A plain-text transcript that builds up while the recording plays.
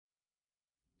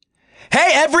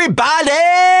Hey everybody!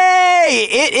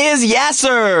 It is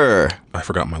Yasser. I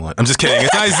forgot my line. I'm just kidding.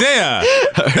 It's Isaiah.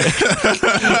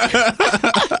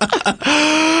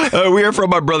 We are from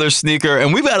my brother Sneaker,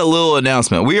 and we've got a little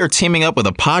announcement. We are teaming up with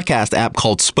a podcast app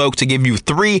called Spoke to give you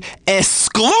 3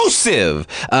 exclusive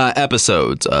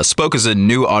episodes. Spoke is a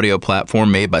new audio platform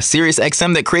made by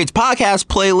SiriusXM that creates podcast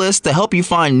playlists to help you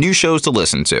find new shows to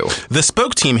listen to. The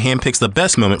Spoke team handpicks the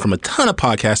best moment from a ton of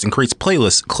podcasts and creates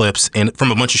playlist clips and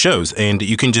from a bunch of shows. And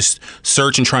you can just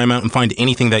search and try them out and find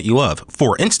anything that you love.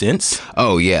 For instance...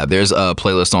 Oh, yeah. There's a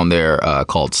playlist on there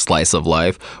called Slice of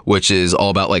Life, which is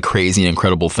all about like crazy and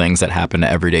incredible things that happen to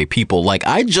everyday people. Like,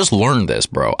 I just learned this,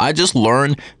 bro. I just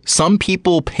learned some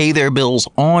people pay their bills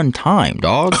on time,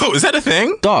 dog. Oh, is that a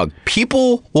thing? Dog,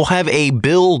 people will have a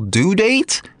bill due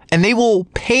date and they will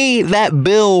pay that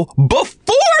bill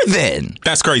before then.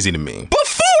 That's crazy to me.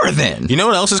 Before then. You know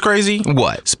what else is crazy?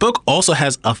 What? Spoke also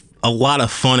has a lot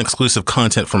of fun exclusive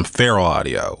content from Feral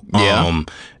Audio. Yeah.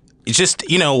 It's just,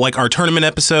 like our tournament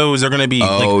episodes are going to be,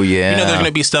 there's going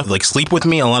to be stuff like Sleep With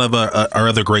Me, a lot of our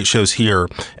other great shows here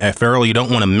at Feral. You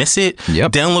don't want to miss it.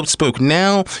 Yep. Download Spoke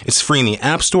now. It's free in the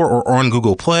App Store or on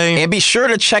Google Play. And be sure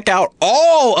to check out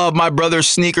all of my brother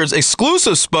Sneaker's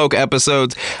exclusive Spoke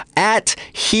episodes at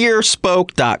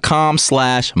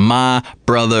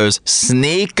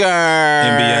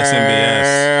hearSpoke.com/mybrothersSneaker.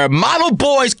 MBS. Model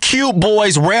boys, cute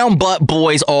boys, round butt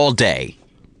boys all day.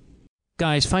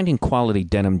 Guys, finding quality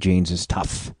denim jeans is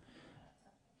tough.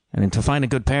 And to find a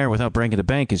good pair without breaking the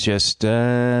bank is just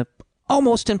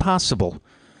almost impossible.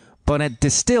 But at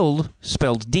Distilled,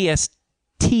 spelled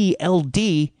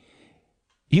D-S-T-L-D,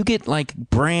 you get like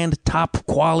brand top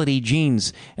quality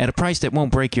jeans at a price that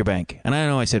won't break your bank. And I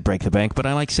know I said break the bank, but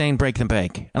I like saying break the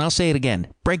bank. And I'll say it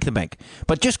again, break the bank.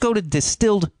 But just go to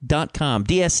distilled.com,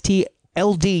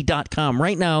 D-S-T-L-D.com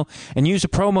right now and use the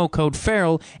promo code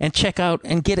Feral and check out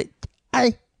and get it.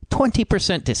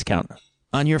 20% discount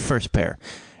on your first pair.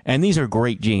 And these are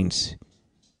great jeans.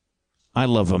 I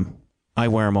love them. I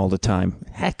wear them all the time.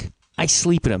 Heck, I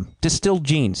sleep in them. Distilled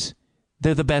jeans.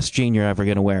 They're the best jean you're ever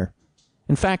going to wear.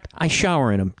 In fact, I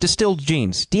shower in them. Distilled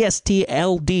jeans.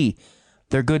 D-S-T-L-D.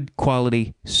 They're good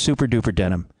quality, super duper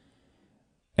denim.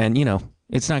 And,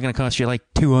 it's not going to cost you like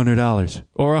 $200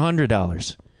 or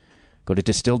 $100. Go to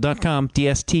distilled.com,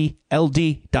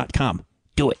 D-S-T-L-D.com.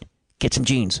 Do it. Get some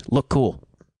jeans. Look cool.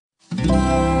 Feral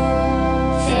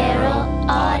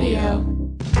Audio.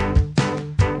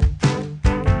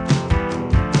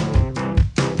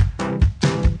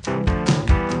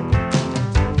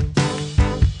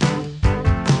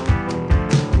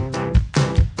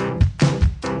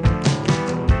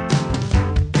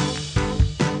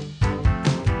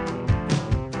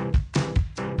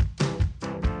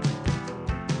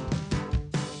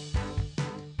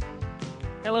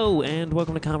 Hello, and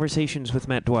welcome to Conversations with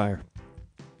Matt Dwyer.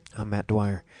 I'm Matt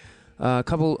Dwyer. A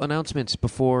couple announcements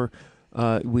before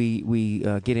we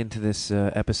get into this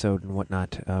episode and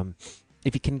whatnot.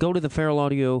 If you can go to the Feral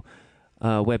Audio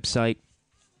website,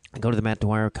 go to the Matt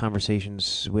Dwyer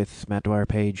Conversations with Matt Dwyer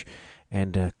page,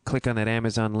 and click on that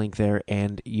Amazon link there,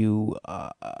 and you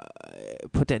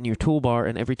put that in your toolbar,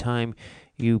 and every time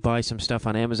you buy some stuff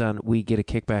on Amazon, we get a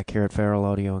kickback here at Feral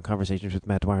Audio and Conversations with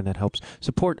Matt Dwyer, and that helps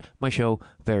support my show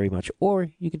very much. Or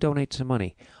you can donate some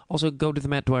money. Also, go to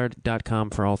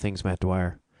themattdwyer.com for all things Matt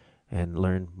Dwyer and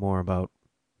learn more about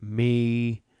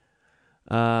me.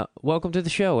 Welcome to the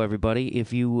show, everybody.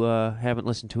 If you haven't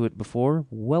listened to it before,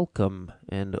 welcome.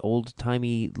 And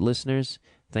old-timey listeners,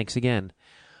 thanks again.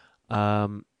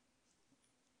 I'm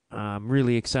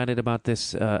really excited about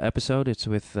this episode. It's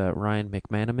with Ryan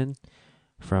McManaman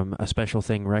from A Special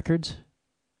Thing Records.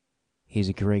 He's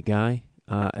a great guy,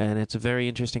 and it's a very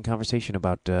interesting conversation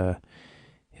about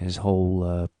his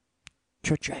whole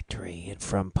trajectory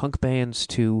from punk bands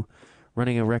to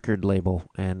running a record label,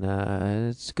 and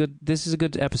it's good. This is a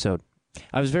good episode.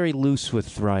 I was very loose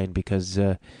with Ryan because,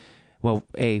 we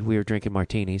were drinking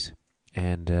martinis,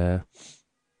 and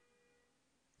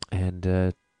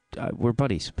we're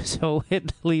buddies. So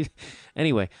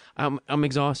anyway, I'm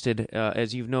exhausted,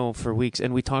 as you know, for weeks,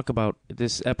 and we talk about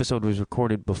this episode was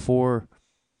recorded before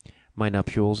my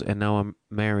nuptials, and now I'm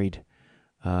married.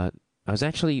 I've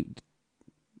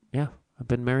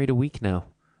been married a week now,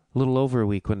 a little over a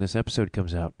week when this episode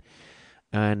comes out.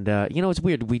 And, it's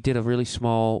weird. We did a really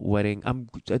small wedding.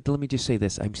 Let me just say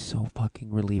this. I'm so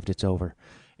fucking relieved it's over.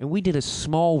 And we did a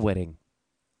small wedding.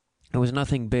 It was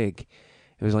nothing big.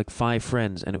 It was like 5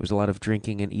 friends, and it was a lot of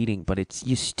drinking and eating, but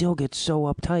you still get so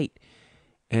uptight.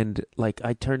 And,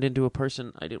 I turned into a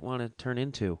person I didn't want to turn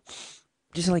into.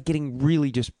 Just, getting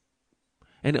really just...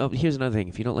 And here's another thing.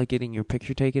 If you don't like getting your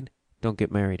picture taken, don't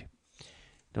get married.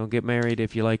 Don't get married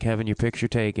if you like having your picture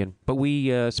taken. But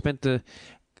we spent the.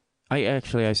 I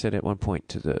said at one point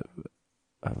to the.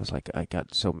 I was like, I'm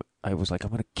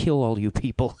gonna kill all you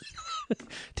people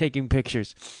taking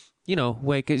pictures. You know,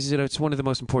 because it's one of the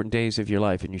most important days of your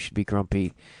life, and you should be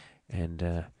grumpy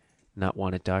and not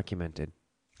want it documented.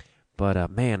 But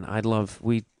man,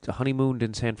 we honeymooned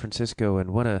in San Francisco,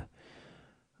 and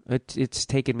it's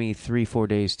taken me 3-4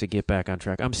 days to get back on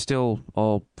track. I'm still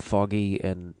all foggy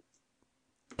and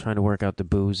trying to work out the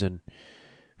booze and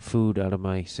food out of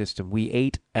my system. We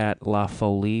ate at La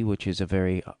Folie, which is a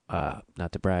very,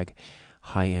 not to brag,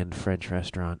 high-end French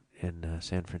restaurant in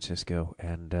San Francisco,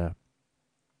 and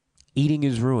eating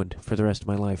is ruined for the rest of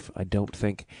my life. I don't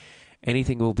think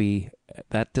anything will be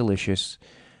that delicious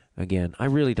again. I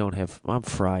really don't I'm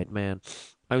fried, man.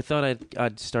 I thought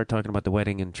I'd start talking about the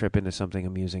wedding and trip into something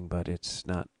amusing, but it's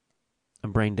not.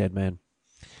 I'm brain dead, man.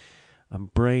 I'm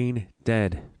brain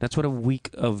dead. That's what a week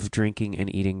of drinking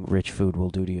and eating rich food will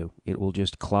do to you. It will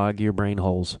just clog your brain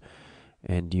holes,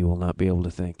 and you will not be able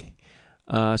to think.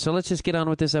 So let's just get on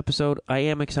with this episode. I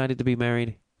am excited to be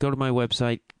married. Go to my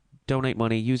website, donate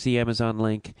money, use the Amazon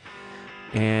link,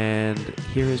 and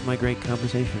here is my great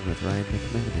conversation with Ryan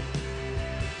McMenamin.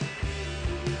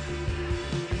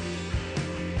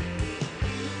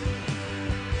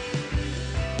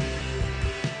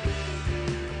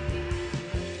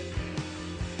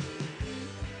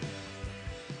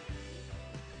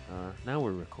 Now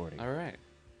we're recording. All right.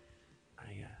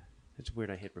 It's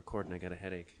weird I hit record and I got a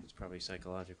headache. It's probably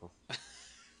psychological.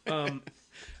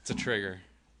 It's a trigger.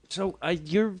 So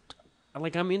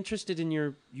I'm interested in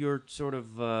your sort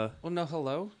of. Well, no,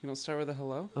 hello. You don't start with a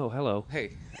hello. Oh, hello.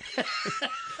 Hey,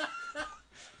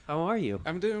 How are you?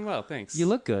 I'm doing well, thanks. You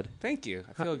look good. Thank you.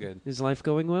 I feel good. Is life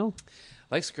going well?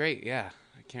 Life's great. Yeah,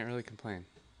 I can't really complain.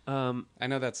 I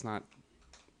know that's not.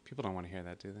 People don't want to hear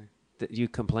that, do they? You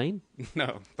complain?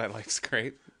 No, that life's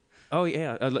great. Oh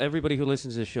yeah. Everybody who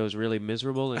listens to this show is really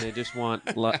miserable, and they just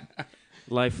want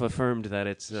life affirmed that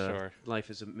it's Sure. life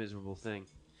is a miserable thing.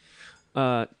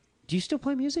 Do you still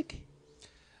play music?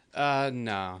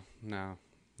 No, not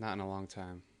in a long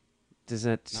time. Does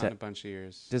that Not in a bunch of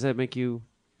years. Does that make you?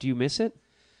 Do you miss it?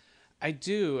 I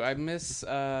do. I miss.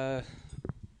 Yeah,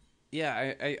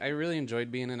 I really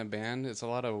enjoyed being in a band. It's a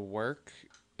lot of work,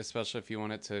 especially if you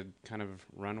want it to kind of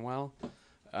run well.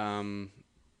 And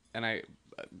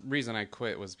reason I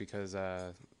quit was because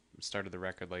started the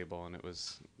record label, and it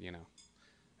was,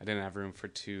 I didn't have room for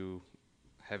 2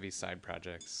 heavy side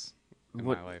projects in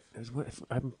my life.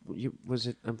 I'm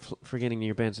forgetting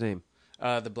your band's name.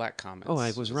 The Black Comets. Oh,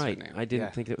 I was is right. their name. I didn't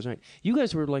Yeah. think that was right. You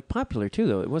guys were like popular too,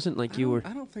 though. It wasn't like you were.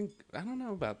 I don't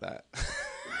know about that.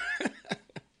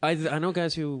 I know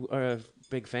guys who are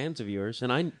big fans of yours,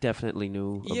 and I definitely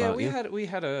knew about you. Yeah, we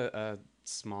had a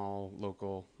small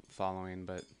local following,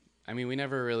 but I mean, we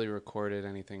never really recorded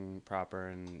anything proper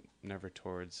and never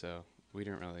toured, so we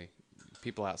didn't really.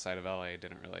 People outside of LA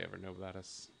didn't really ever know about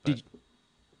us. But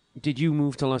Did you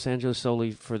move to Los Angeles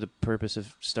solely for the purpose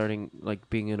of starting, like,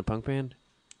 being in a punk band?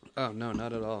 Oh no,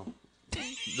 not at all.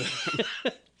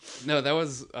 No, that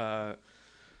was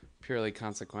purely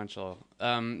consequential.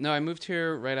 No, I moved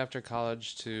here right after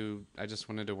college. I just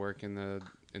wanted to work in the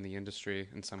industry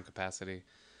in some capacity,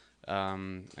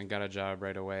 and got a job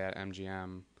right away at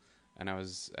MGM, and I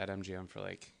was at MGM for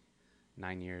like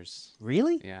 9 years.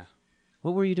 Really? Yeah,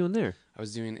 What were you doing there? I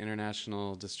was doing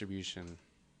international distribution.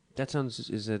 That sounds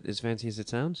is it as fancy as it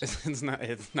sounds? It's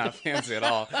not fancy at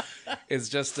all. It's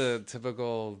just a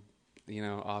typical,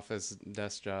 office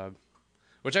desk job,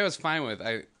 which I was fine with.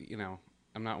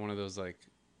 I'm not one of those like,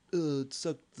 it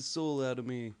sucked the soul out of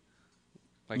me.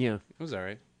 Like, Yeah. it was all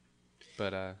right.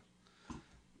 But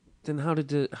Then how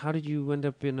did you end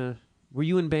up in a? Were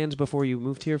you in bands before you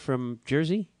moved here from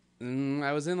Jersey?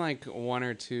 I was in like 1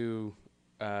 or 2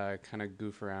 kind of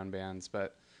goof around bands,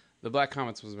 but the Black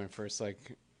Comets was my first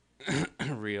like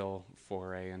real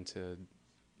foray into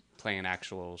playing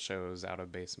actual shows out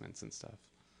of basements and stuff.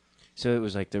 So it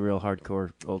was like the real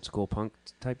hardcore old school punk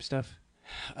type stuff.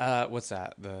 What's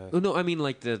that? Oh no, I mean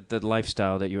like the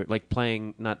lifestyle that you were like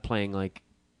playing, not playing like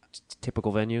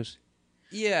typical venues.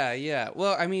 Yeah.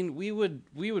 Well, I mean, we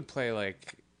would play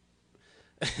like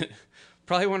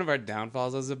probably one of our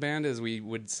downfalls as a band is we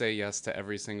would say yes to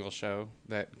every single show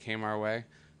that came our way.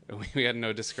 We had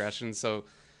no discretion, so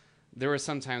there were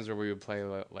some times where we would play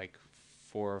like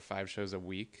 4 or 5 shows a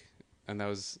week, and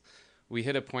we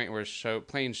hit a point where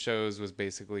playing shows was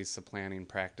basically supplanting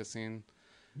practicing,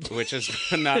 which is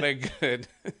not a good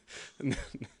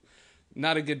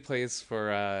place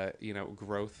for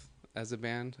growth as a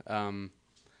band.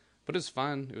 But it was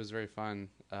fun. It was very fun.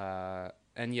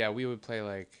 and yeah, we would play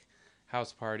like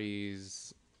house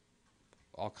parties,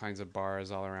 all kinds of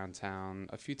bars all around town.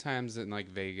 A few times in like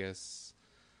Vegas,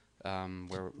 where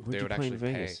Where'd they you would play in actually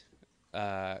Vegas?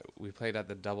 pay. We played at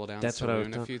the Double Down That's what I was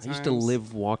Saloon a few talking. times. I used to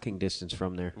live walking distance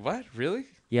from there. What? Really?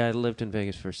 Yeah, I lived in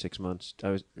Vegas for 6 months.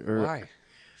 Why?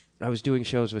 I was doing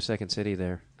shows with Second City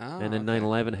there, Oh, and then okay.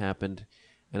 9/11 happened,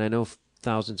 and I know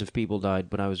thousands of people died,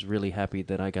 but I was really happy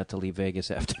that I got to leave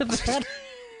Vegas after that,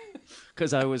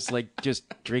 because I was like just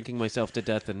drinking myself to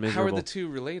death and How miserable. are the two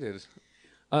related?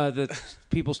 The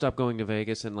people stopped going to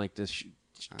Vegas, and like the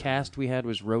cast we had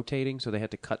was rotating, so they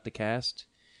had to cut the cast.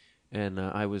 And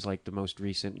I was like the most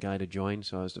recent guy to join,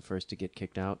 so I was the first to get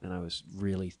kicked out, and I was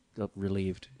really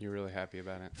relieved. You're really happy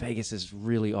about it. Vegas is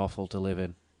really awful to live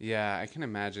in. Yeah, I can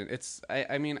imagine.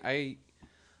 I mean, I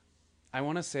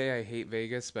want to say I hate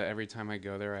Vegas, but every time I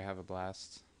go there, I have a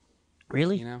blast.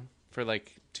 Really? You know, for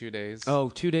like 2 days. Oh,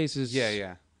 2 days is...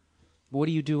 Yeah. What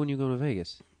do you do when you go to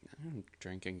Vegas?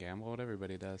 Drink and gamble, what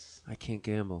everybody does. I can't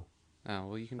gamble. Oh,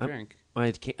 well, you can drink. I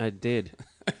did.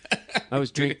 I was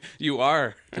drinking. You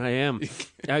are. I am.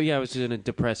 Oh, yeah, I was in a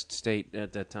depressed state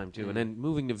at that time, too. And then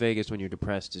moving to Vegas when you're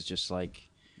depressed is just like...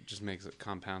 Just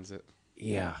compounds it.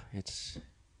 Yeah,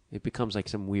 it becomes like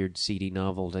some weird seedy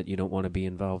novel that you don't want to be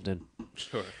involved in.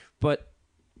 Sure. But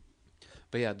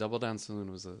yeah, Double Down Saloon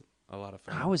was a lot of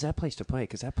fun. how is that place to play?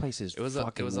 Because that place is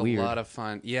fucking it was weird. a lot of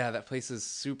fun. Yeah, that place is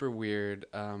super weird.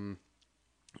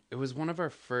 It was one of our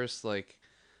first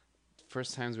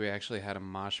times we actually had a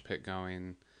mosh pit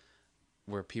going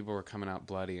where people were coming out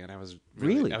bloody, and I was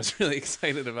Really? I was really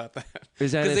excited about that.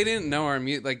 Is that because it? they didn't know our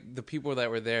music. Like the people that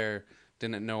were there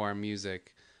didn't know our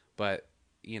music, but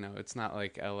you know, it's not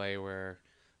like LA where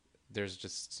there's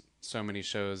just so many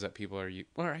shows that people are.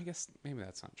 Well, I guess maybe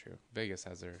that's not true. Vegas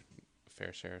has their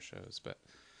fair share of shows, but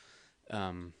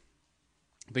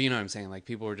you know what I'm saying? Like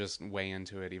people were just way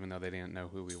into it, even though they didn't know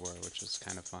who we were, which was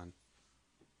kind of fun.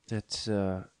 That's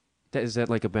is that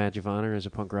like a badge of honor as a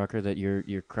punk rocker that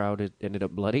your crowd ended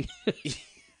up bloody?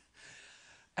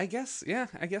 I guess, yeah,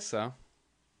 I guess so.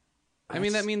 I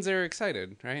mean, that means they're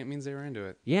excited, right? It means they were into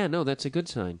it. Yeah, no, that's a good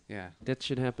sign. Yeah, That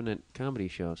should happen at comedy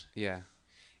shows. yeah.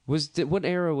 What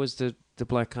era was the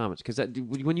Black Comets? Because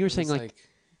when you were saying It was like,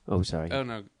 oh sorry, oh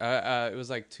no, it was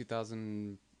like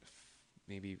 2000,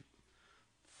 maybe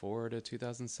 4 to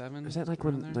 2007. is that like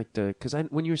around when there?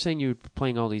 like when you were saying you were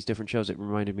playing all these different shows, it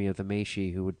reminded me of the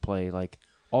Meishi who would play like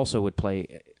also would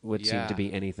play what seemed to Yeah.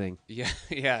 be anything. Yeah,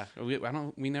 yeah.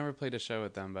 We never played a show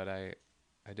with them, but I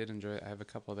did enjoy it. I have a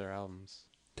couple of their albums.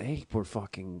 They were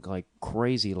fucking like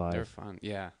crazy live. They're fun.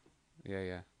 Yeah,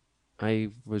 yeah. I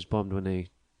was bummed when they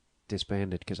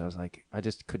disbanded because I was like, I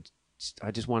just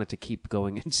wanted to keep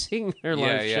going and seeing their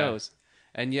live Yeah. shows.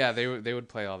 And yeah, they would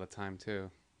play all the time too.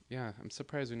 Yeah, I'm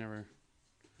surprised we never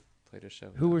played a show.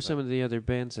 with Who them, were but- some of the other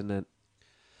bands in that?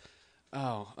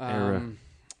 Oh, era?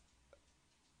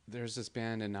 There's this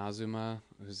band in Nazuma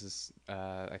who's this.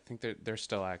 I think they're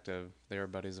still active. They were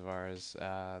buddies of ours.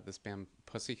 This band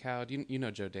Pussy Cow. You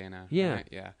know Joe Dana? Yeah. Right?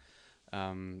 Yeah.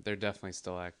 They're definitely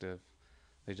still active.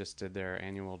 They just did their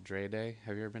annual Dre Day.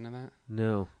 Have you ever been to that?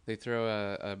 No. They throw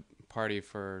a party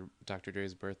for Dr.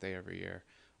 Dre's birthday every year,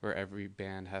 where every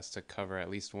band has to cover at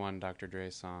least one Dr. Dre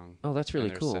song. Oh, that's really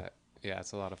in their cool. set. Yeah,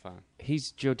 it's a lot of fun.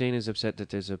 Joe Dana's upset that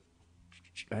there's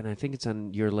and I think it's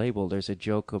on your label. There's a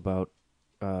joke about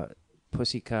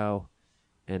Pussy Cow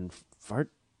and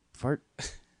fart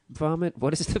vomit.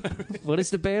 What is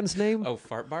the band's name? Oh,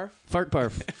 Fart Barf? Fart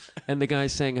Barf. And the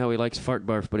guy's saying how he likes Fart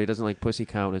Barf, but he doesn't like Pussy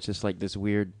Cow, and it's just like this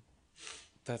weird.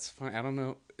 That's funny. I don't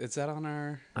know. Is that on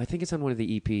our? I think it's on one of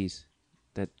the EPs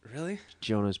that Really?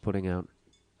 Jonah's putting out.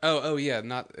 Oh yeah.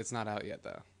 It's not out yet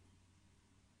though.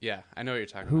 Yeah, I know what you're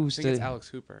talking Who's about. I think it's the- Alex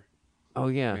Hooper. Oh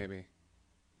yeah, Maybe.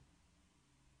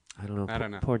 I don't know. I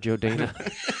don't know. Poor Joe Dana.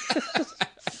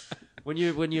 When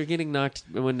you're getting knocked,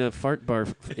 when the Fart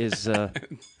Barf is,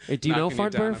 do you know Knocking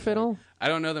Fart down Barf at all? I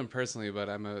don't know them personally, but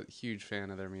I'm a huge fan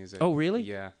of their music. Oh, really?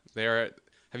 Yeah. They are.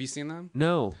 Have you seen them?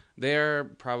 No. They're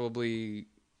probably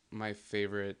my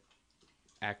favorite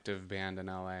active band in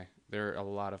LA. They're a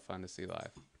lot of fun to see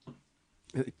live.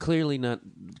 Clearly not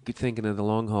thinking of the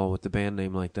long haul with the band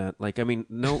name like that. Like, I mean,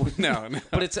 no, No.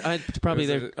 but it's probably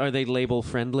It was are they label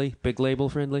friendly? Big label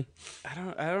friendly? I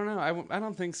don't know. I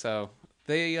don't think so.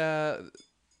 They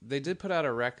did put out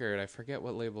a record. I forget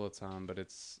what label it's on, but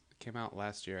it came out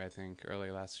last year, I think, early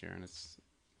last year, and it's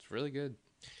really good.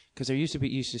 Because there used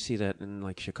to see that in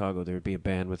like Chicago. There would be a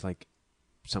band with like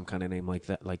some kind of name like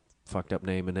that, like fucked up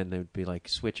name, and then they would be like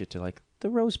switch it to like the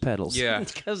Rose Petals. Yeah.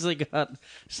 Because they got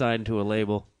signed to a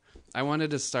label. I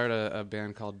wanted to start a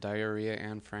band called Diarrhea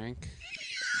Anne Frank,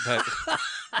 but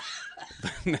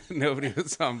nobody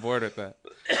was on board with that.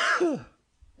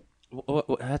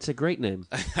 That's a great name.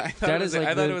 I thought, That it, is was, like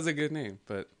I thought the- it was a good name,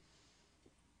 but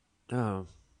Oh,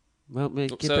 well,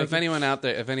 get so back if anyone out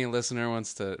there, if any listener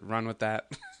wants to run with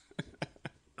that,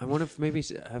 I wonder if maybe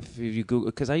if you Google,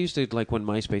 because I used to like when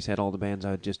MySpace had all the bands,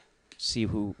 I would just see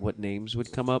what names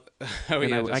would come up. oh And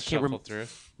yeah, I just can't shuffle remember. through.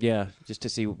 Yeah, just to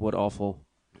see what awful.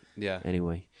 Yeah,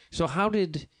 Anyway, so how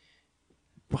did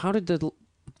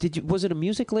you was it a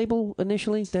music label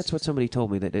initially? That's what somebody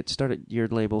told me, that it started, your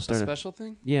label a started. special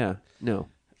thing. Yeah, no.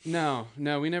 No,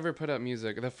 we never put out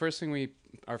music. The first thing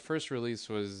our first release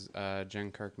was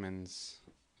Jen Kirkman's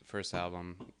first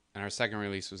album, and our second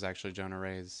release was actually Jonah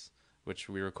Ray's, which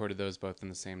we recorded those both in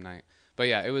the same night. But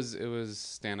yeah, it was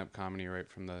stand-up comedy right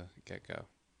from the get-go.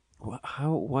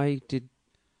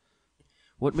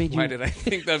 What made you? Why did I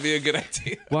think that'd be a good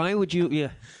idea? Why would you?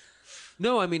 Yeah.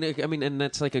 No, I mean, and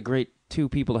that's like a great two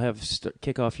people to have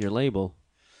kick off your label.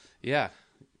 Yeah.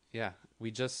 We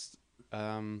just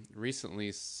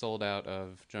recently sold out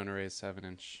of Jonah Ray's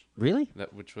 7-inch. Really?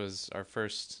 Which was our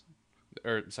first,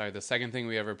 the second thing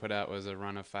we ever put out was a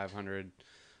run of 500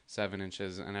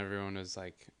 7-inches, and everyone was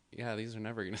like, "Yeah, these are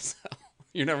never gonna sell.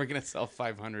 You're never gonna sell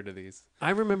 500 of these." I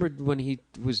remembered when he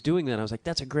was doing that, I was like,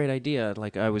 "That's a great idea."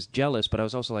 Like, I was jealous, but I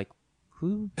was also like,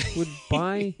 "Who would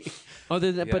buy?"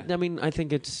 Other than, Yeah. but I mean, I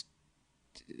think it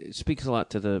speaks a lot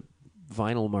to the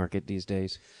vinyl market these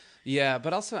days. Yeah,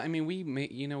 but also, I mean, we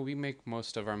make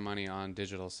most of our money on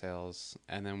digital sales,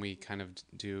 and then we kind of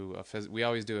do we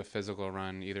always do a physical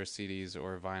run, either CDs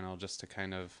or vinyl, just to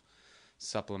kind of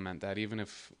supplement that. Even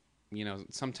if,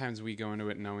 sometimes we go into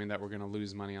it knowing that we're going to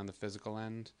lose money on the physical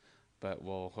end, but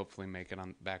we'll hopefully make it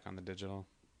back on the digital.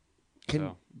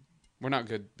 So we're not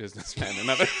good businessmen. In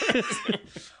other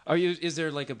words. Is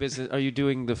there like a business? Are you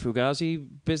doing the Fugazi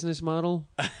business model?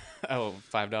 Oh,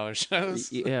 $5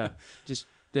 shows. Yeah, just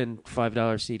then $5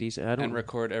 CDs. I don't. And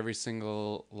record every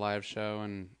single live show.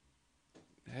 And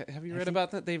have you read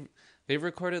about that? They've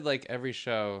recorded like every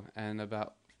show, and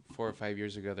about 4 or 5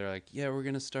 years ago, they're like, "Yeah, we're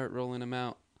gonna start rolling them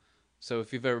out. So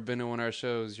if you've ever been to one of our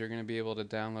shows, you're gonna be able to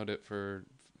download it for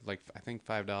like I think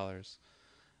 $5."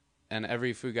 And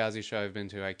every Fugazi show I've been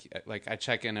to, I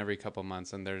check in every couple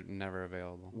months, and they're never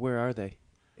available. Where are they?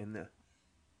 In the.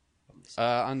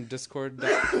 On Discord.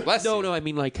 Bless you. No. I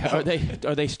mean, like, are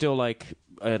they still like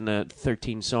in a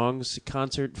 13 songs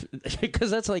concert?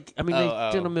 Because that's like, I mean,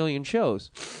 they've done a million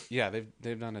shows. Yeah,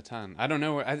 they've done a ton. I don't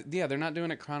know where. They're not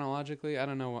doing it chronologically. I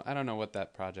don't know what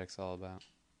that project's all about.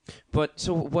 But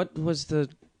so, what was the?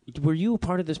 Were you a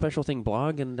part of the Special Thing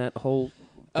blog and that whole?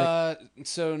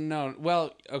 So no.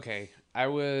 Well, okay. It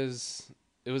was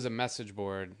a message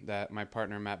board that my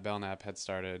partner Matt Belknap had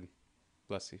started.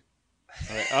 Bless you.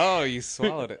 All right. Oh, you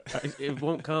swallowed it. It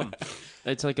won't come.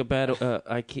 It's like a bad.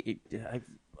 I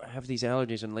have these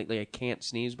allergies, and lately I can't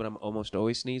sneeze, but I'm almost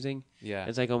always sneezing. Yeah.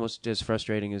 It's like almost as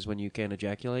frustrating as when you can't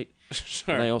ejaculate.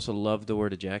 Sure. And I also love the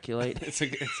word ejaculate. It's a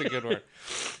good word.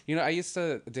 I used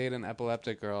to date an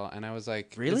epileptic girl, and I was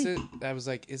like, Really?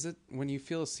 Is it when you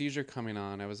feel a seizure coming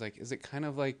on? I was like, is it kind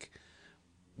of like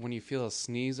when you feel a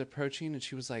sneeze approaching? And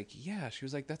she was like, yeah. She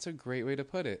was like, that's a great way to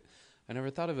put it. I never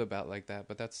thought of it about like that,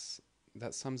 but that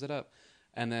sums it up.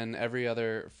 And then every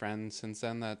other friend since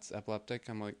then that's epileptic,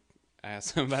 I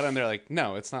asked them about it, and they're like,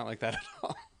 no, it's not like that at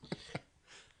all.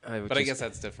 But I guess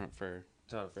that's different for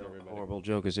everybody. Horrible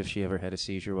joke, as if she ever had a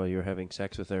seizure while you were having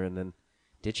sex with her, and then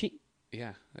did she?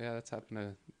 Yeah, that's happened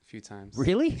a few times.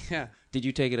 Really? Yeah. Did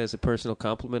you take it as a personal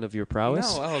compliment of your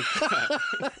prowess? No, oh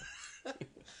God.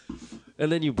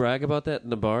 And then you brag about that in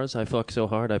the bars? I fuck so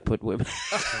hard I put women.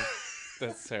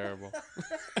 That's terrible.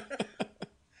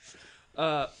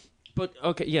 But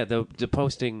okay, yeah, the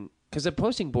posting, because the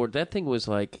posting board, that thing was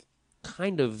like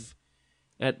kind of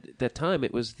at that time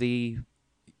it was the.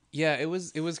 Yeah, it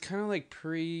was kind of like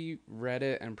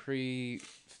pre-Reddit and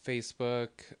pre-Facebook,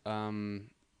 and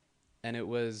it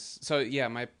was so yeah.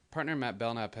 My partner Matt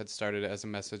Belknap had started it as a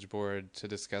message board to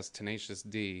discuss Tenacious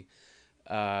D,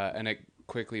 and it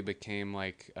quickly became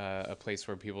like a place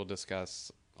where people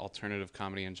discuss alternative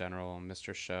comedy in general,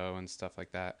 Mr. Show and stuff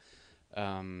like that.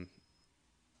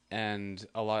 And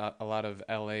a lot of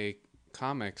LA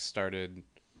comics started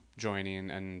joining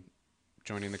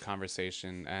the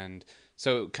conversation. And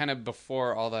so kind of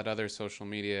before all that other social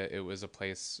media, it was a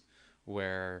place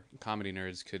where comedy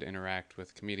nerds could interact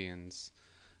with comedians.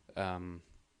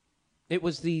 It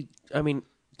was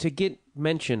to get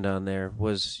mentioned on there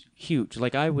was huge.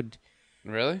 Like I would.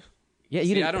 Really? Yeah,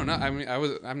 See, I don't know. I mean,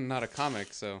 I'm not a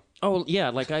comic, so. Oh yeah,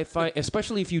 like I find,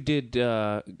 especially if you did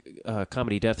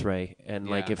Comedy Death Ray, and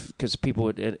like Yeah. because people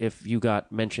would, if you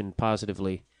got mentioned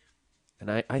positively,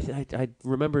 And I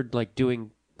remembered like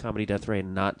doing Comedy Death Ray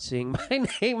and not seeing my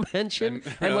name mentioned,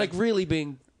 and like really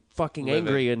being fucking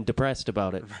angry and depressed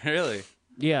about it. Really?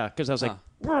 Yeah, because I was like,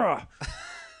 bruh.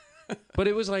 But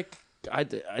it was like,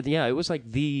 it was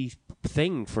like the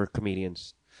thing for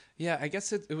comedians. Yeah, I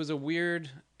guess it was a weird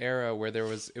era where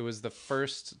it was the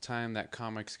first time that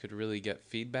comics could really get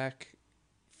feedback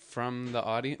from the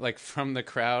audience, like from the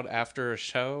crowd after a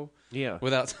show. Yeah.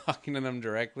 Without talking to them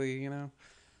directly,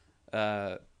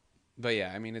 But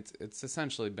yeah, I mean, it's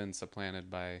essentially been supplanted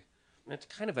by. It's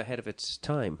kind of ahead of its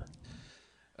time.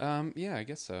 Yeah, I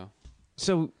guess so.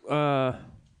 So, how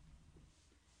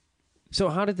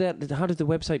did the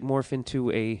website morph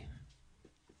into a?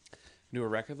 New a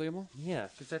record label? Yeah,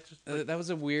 because that's That was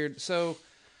a weird. So,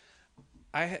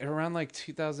 around like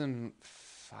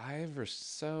 2005 or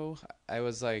so, I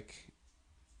was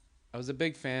a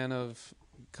big fan of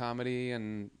comedy,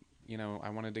 and I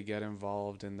wanted to get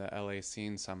involved in the LA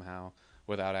scene somehow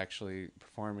without actually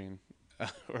performing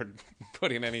or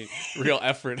putting any real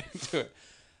effort into it.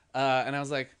 And I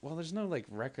was like, well, there's no like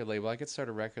record label. I could start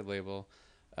a record label.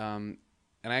 And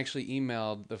I actually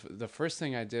emailed the first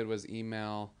thing I did was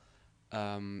email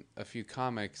a few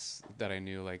comics that I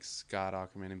knew, like Scott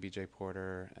Aukerman and BJ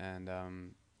Porter and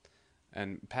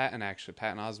Pat and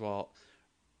Oswalt.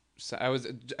 So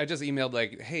I just emailed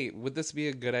like, hey, would this be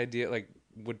a good idea? Like,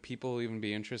 would people even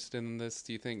be interested in this,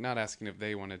 do you think? Not asking if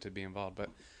they wanted to be involved, but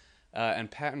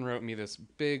and Patton wrote me this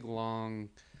big long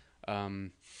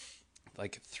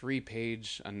like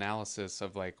 3-page analysis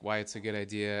of like why it's a good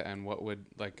idea and what would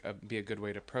like be a good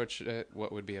way to approach it,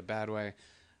 what would be a bad way.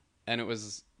 And it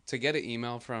was to get an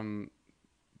email from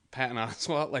Patton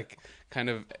Oswalt like kind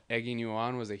of egging you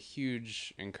on was a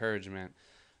huge encouragement.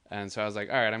 And so I was like,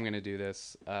 all right, I'm going to do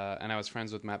this. And I was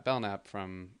friends with Matt Belknap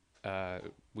from,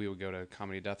 we would go to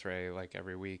Comedy Death Ray like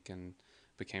every week and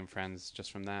became friends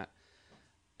just from that.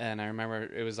 And I remember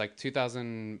it was like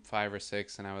 2005 or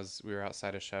 6 and we were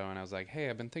outside a show and I was like, hey,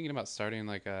 I've been thinking about starting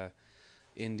like a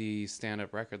indie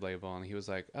stand-up record label. And he was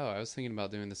like, oh, I was thinking about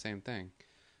doing the same thing.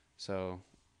 So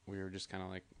we were just kind of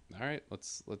like, all right,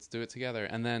 let's do it together.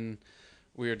 And then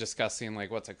we were discussing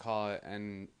like what to call it,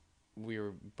 and we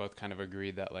were both kind of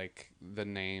agreed that like the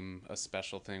name A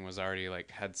Special Thing was already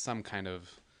like had some kind of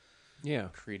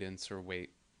credence or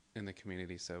weight in the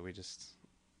community, so we just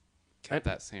kept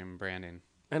that same branding.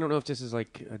 I don't know if this is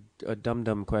like a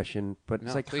dumb question, but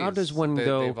it's like, please. How does one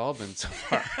go? They've all been so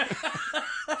far.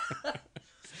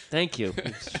 Thank you.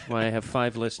 That's why I have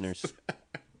 5 listeners,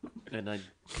 and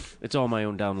it's all my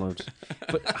own downloads.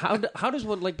 But how does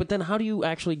one like? But then how do you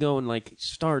actually go and like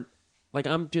start? Like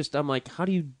I'm like, how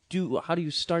do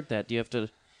you start that? Do you have to?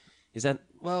 Is that?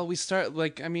 Well, we start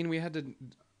like, I mean, we had to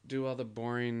do all the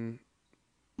boring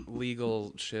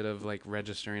legal shit of like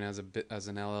registering as an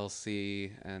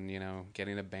LLC and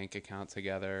getting a bank account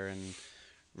together and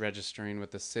registering with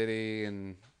the city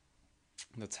and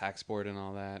the tax board and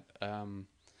all that.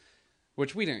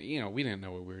 Which we didn't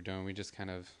know what we were doing. We just kind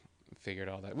of figured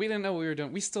all that. We didn't know what we were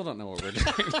doing. We still don't know what we're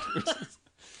doing.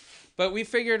 But we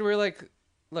figured we're like,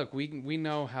 look, we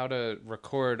know how to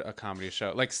record a comedy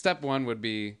show. Like step 1 would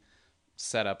be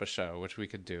set up a show, which we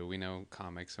could do. We know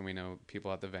comics and we know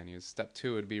people at the venues. Step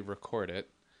 2 would be record it,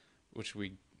 which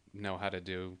we know how to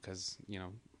do because, it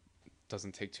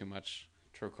doesn't take too much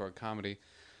to record comedy.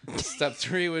 Step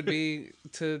 3 would be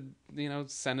to,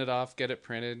 send it off, get it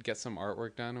printed, get some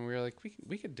artwork done. And we were like,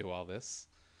 we could do all this.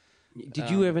 Did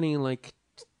you have any like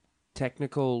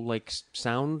technical like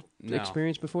sound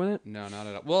experience before that? No, not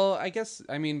at all. Well, I guess,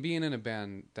 I mean, being in a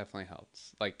band definitely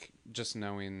helps. Like just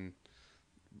knowing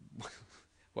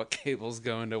what cables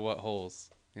go into what holes,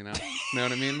 know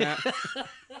what I mean, Matt?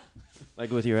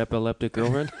 Like with your epileptic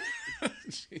girlfriend?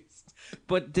 Jeez.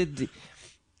 But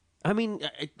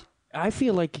I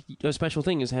feel like A Special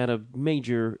Thing has had a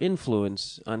major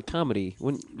influence on comedy.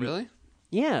 Really?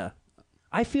 Yeah.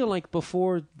 I feel like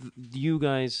before you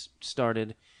guys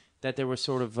started, that there was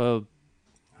sort of I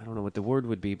don't know what the word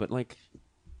would be, but like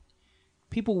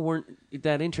people weren't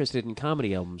that interested in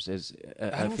comedy albums as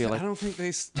I don't think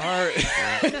they start.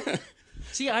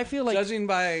 See, I feel like judging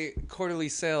by quarterly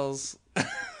sales, I'm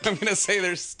going to say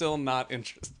they're still not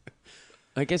interested.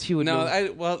 I guess you would No,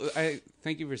 know. I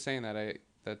thank you for saying that.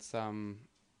 That's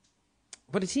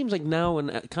But it seems like now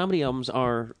when comedy albums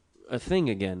are a thing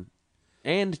again.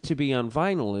 And to be on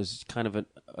vinyl is kind of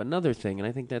another thing, and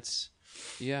I think that's...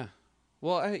 Yeah.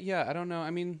 Well, I don't know. I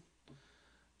mean,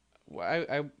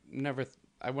 I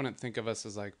wouldn't think of us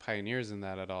as like pioneers in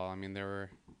that at all. I mean,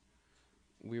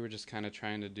 we were just kind of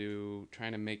trying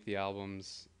to make the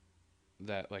albums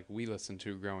that like we listened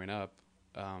to growing up,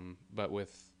 but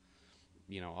with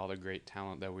all the great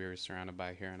talent that we were surrounded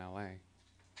by here in LA.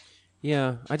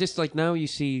 Yeah, I just like now you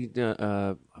see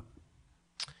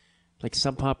like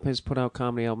Sub Pop has put out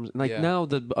comedy albums. Like Yeah. now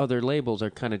the other labels are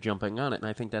kind of jumping on it, and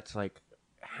I think that's like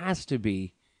has to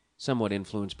be somewhat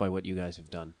influenced by what you guys have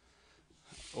done.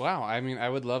 Wow, I mean, I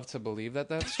would love to believe that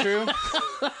that's true.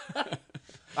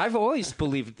 I've always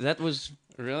believed that was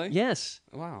Really? yes.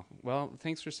 Wow. Well,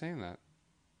 thanks for saying that.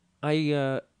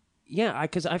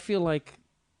 Because I feel like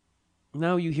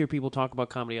now you hear people talk about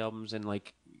comedy albums and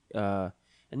like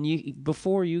and you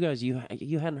before you guys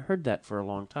you hadn't heard that for a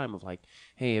long time of like,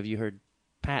 hey, have you heard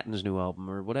Patton's new album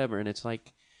or whatever? And it's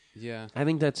like, Yeah. I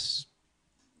think that's,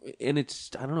 and it's,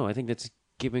 I don't know, I think that's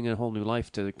giving a whole new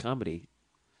life to comedy.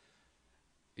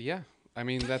 Yeah. I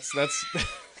mean, that's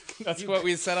that's what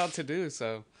we set out to do.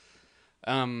 So,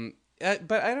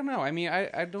 but I don't know. I mean,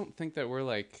 I don't think that we're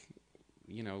like,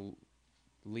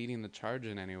 leading the charge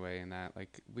in any way in that.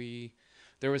 Like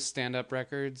there was Stand Up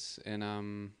Records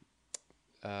in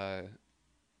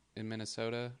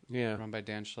Minnesota, Yeah. run by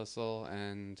Dan Schlissel,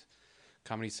 and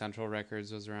Comedy Central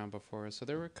Records was around before us. So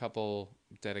there were a couple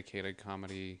dedicated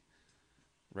comedy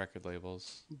record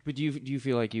labels But do you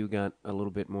feel like you got a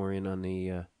little bit more in on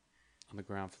the on the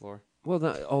ground floor.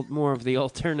 well, more of the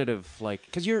alternative, like,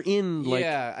 because you're in like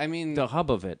Yeah, I mean, the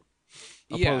hub of it,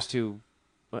 Yeah. opposed to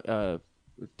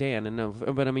Dan and no,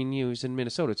 but I mean, you was in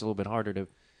Minnesota. It's a little bit harder to.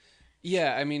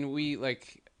 yeah, I mean,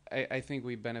 I think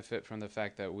we benefit from the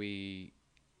fact that we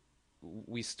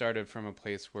started from a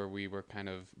place where we were kind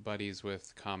of buddies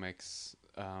with comics,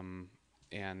 and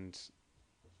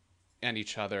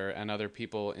each other and other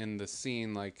people in the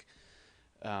scene, like,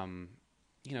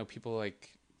 people like,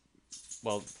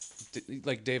 well,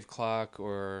 like Dave Klock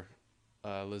or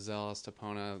Lizelle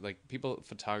Estepona, like people,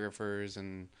 photographers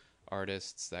and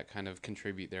artists that kind of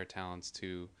contribute their talents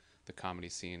to the comedy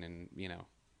scene, and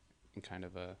in kind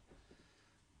of a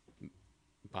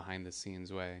behind the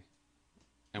scenes way.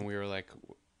 And we were like,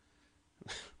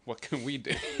 what can we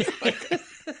do? Like,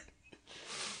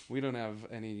 we don't have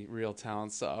any real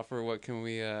talents to offer. What can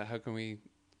we? How can we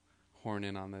horn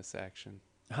in on this action?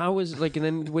 How was like, and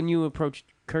then when you approached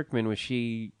Kirkman, was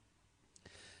she?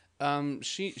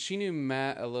 She knew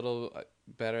Matt a little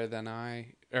better than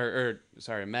I, or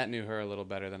sorry, Matt knew her a little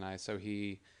better than I. So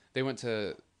they went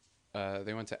to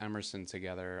Emerson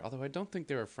together. Although I don't think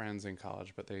they were friends in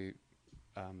college, but they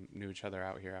knew each other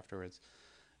out here afterwards.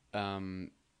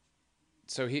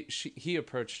 So he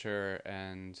approached her,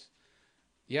 and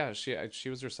yeah, she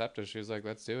was receptive. She was like,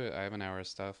 "Let's do it. I have an hour of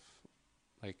stuff.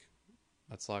 Like,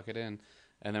 let's lock it in."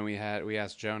 And then we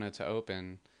asked Jonah to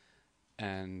open,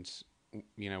 and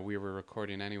we were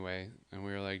recording anyway, and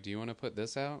we were like, "Do you want to put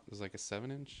this out?" It was like a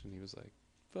 7-inch, and he was like,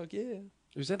 "Fuck yeah."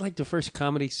 Was that like the first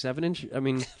comedy 7-inch? I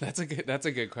mean, That's a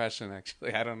good question,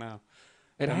 actually. I don't know.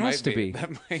 it That has might to be.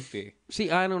 That might be. See,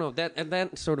 I don't know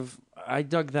that sort of. I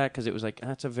dug that because it was like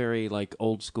that's a very like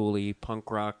old schooly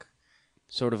punk rock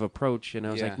sort of approach, and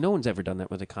I was Yeah. like, no one's ever done that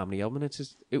with a comedy album. And it's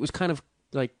just, it was kind of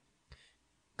like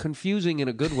confusing in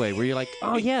a good way, where you're like,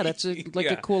 oh yeah, that's a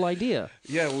Yeah. cool idea.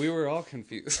 Yeah, we were all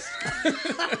confused.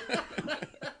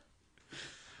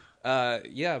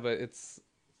 Yeah, but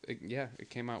it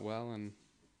came out well, and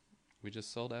we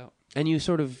just sold out. And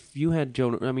you had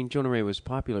Jonah. I mean, Jonah Ray was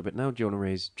popular, but now Jonah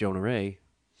Ray's Jonah Ray,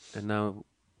 and now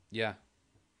Yeah,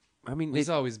 I mean, he's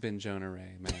always been Jonah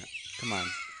Ray, man. Come on.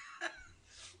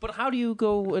 but how do you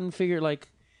go and figure like?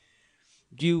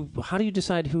 How do you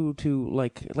decide who to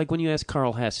like when you ask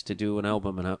Carl Hess to do an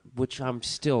album, and which I'm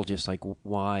still just like,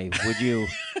 why would you?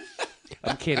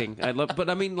 I'm kidding. But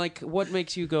I mean, like, what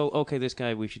makes you go, okay, this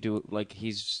guy we should do like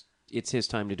it's his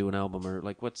time to do an album, or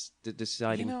like what's the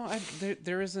deciding?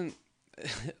 There isn't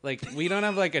like, we don't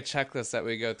have like a checklist that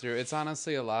we go through. It's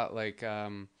honestly a lot like,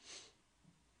 well,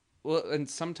 and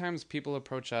sometimes people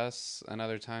approach us, and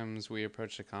other times we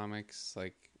approach the comics.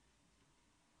 Like,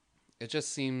 it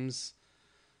just seems.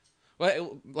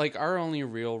 Well, like, our only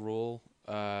real rule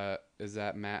is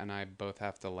that Matt and I both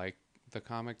have to like the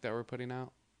comic that we're putting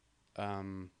out.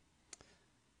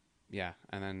 Yeah,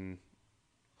 and then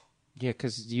Yeah,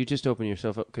 because you just open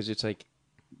yourself up, because it's like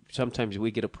sometimes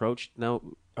we get approached. Now,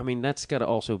 I mean, that's got to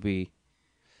also be.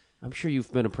 I'm sure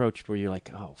you've been approached where you're like,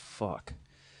 oh fuck.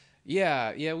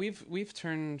 yeah, we've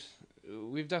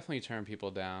definitely turned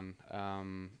people down.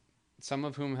 Some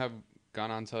of whom have gone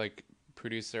on to like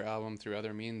produce their album through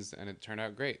other means, and it turned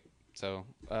out great. So,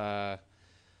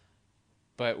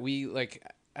 but we, like,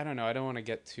 I don't know, I don't want to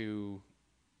get too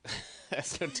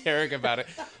esoteric about it,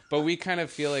 but we kind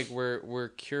of feel like we're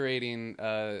curating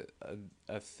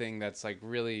a thing that's like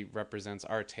really represents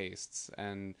our tastes,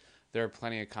 and there are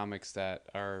plenty of comics that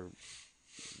are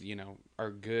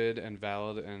are good and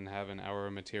valid and have an hour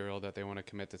of material that they want to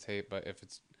commit to tape. But if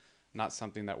it's not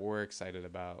something that we're excited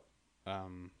about,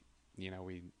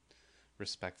 we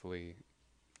respectfully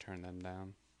turn them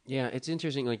down. Yeah, it's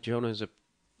interesting. Like Jonah's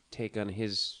take on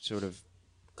his sort of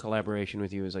collaboration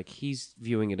with you is like he's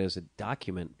viewing it as a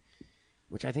document,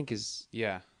 which I think is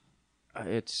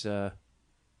it's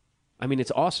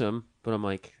it's awesome, but I'm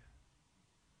like,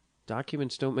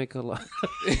 documents don't make a lot.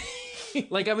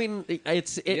 Like, I mean,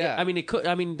 it could.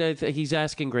 I mean, he's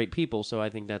asking great people, so I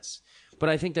think that's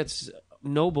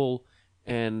noble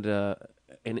and an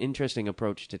interesting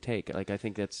approach to take. Like, I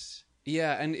think that's.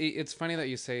 Yeah, and it's funny that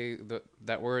you say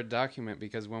that word document,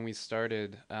 because when we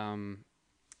started,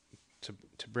 to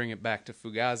bring it back to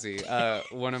Fugazi,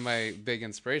 one of my big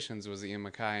inspirations was Ian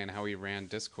MacKaye and how he ran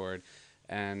Discord,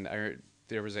 and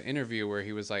there was an interview where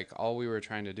he was like, all we were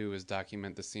trying to do was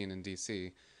document the scene in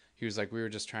DC. He was like, we were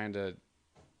just trying to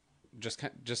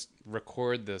just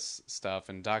record this stuff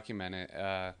and document it,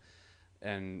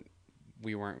 and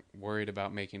we weren't worried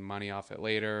about making money off it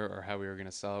later or how we were going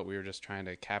to sell it. We were just trying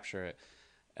to capture it.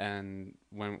 And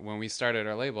when we started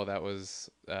our label, that was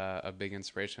a big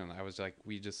inspiration. I was like,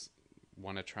 we just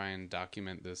want to try and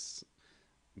document this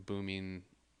booming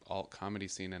alt comedy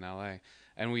scene in LA.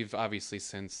 And we've obviously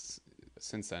since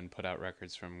then put out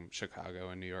records from Chicago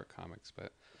and New York comics.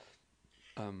 But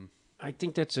I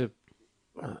think that's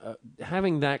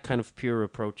having that kind of pure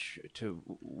approach to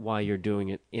why you're doing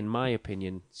it, in my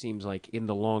opinion, seems like in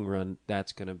the long run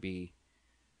that's going to be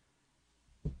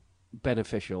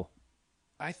beneficial.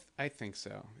 I think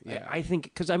so. Yeah, I think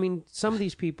because some of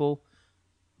these people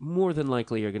more than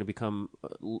likely are going to become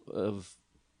of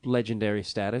legendary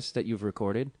status that you've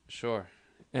recorded. Sure.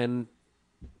 And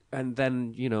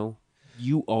then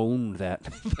you own that.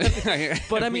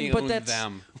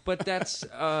 But that's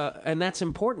and that's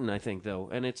important, I think, though.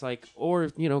 And it's like, or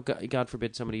God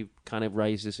forbid somebody kind of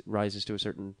rises to a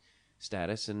certain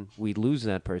status, and we lose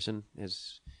that person.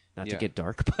 As not to get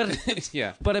dark, but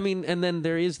yeah. But and then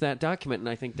there is that document, and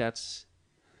I think that's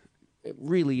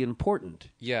really important.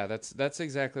 Yeah, that's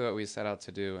exactly what we set out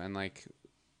to do, and like,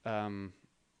 and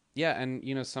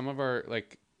some of our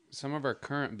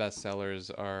current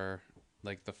bestsellers are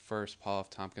like the first Paul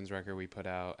F. Tompkins record we put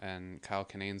out and Kyle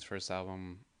Kinane's first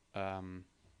album.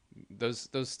 Those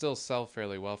still sell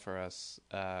fairly well for us,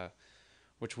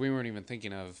 which we weren't even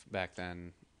thinking of back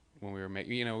then when we were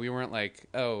making. We weren't like,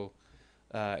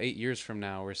 8 years from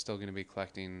now we're still going to be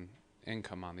collecting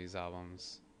income on these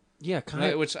albums. Yeah,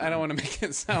 which I don't want to make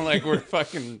it sound like we're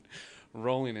fucking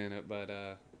rolling in it,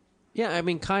 but yeah,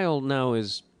 Kyle now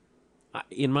is,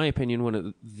 in my opinion, one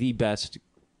of the best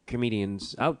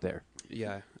comedians out there.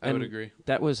 Yeah, I would agree.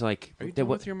 That was like... Are you done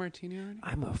with your martini already?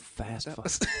 I'm a fast fuck.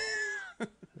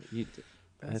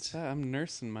 I'm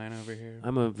nursing mine over here.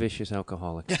 I'm a vicious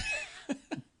alcoholic.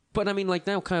 But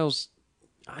now Kyle's...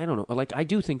 I don't know. Like, I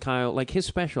do think Kyle... Like, his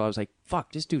special, I was like,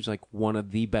 fuck, this dude's like one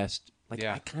of the best. Like,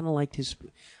 I kind of liked his...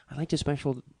 I liked his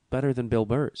special better than Bill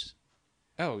Burr's.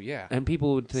 Oh, yeah. And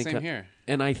people would think... Same here.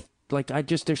 And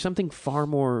there's something far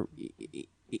more...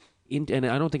 and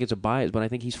I don't think it's a bias, but I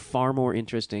think he's far more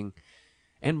interesting.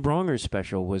 And Bronger's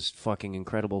special was fucking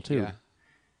incredible too.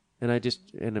 Yeah.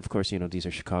 And of course, these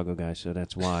are Chicago guys, so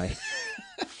that's why.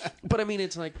 But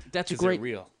it's like, that's a great...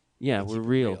 real. Yeah, we're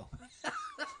real.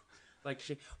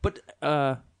 But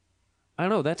I don't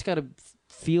know, that's got to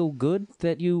feel good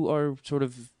that you are sort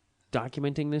of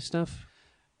documenting this stuff.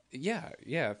 Yeah,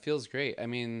 it feels great.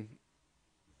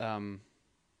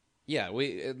 Yeah,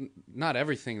 not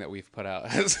everything that we've put out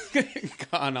has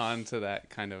gone on to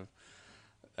that kind of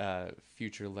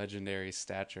future legendary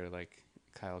stature like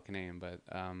Kyle Kinane, but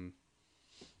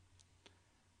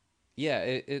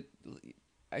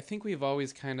I think we've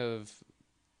always kind of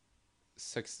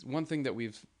one thing that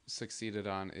we've succeeded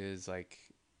on is like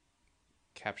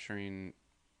capturing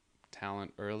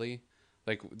talent early.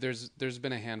 Like there's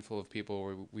been a handful of people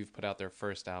where we've put out their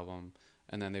first album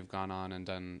and then they've gone on and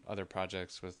done other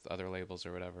projects with other labels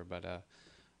or whatever.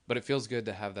 But it feels good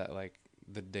to have that, like,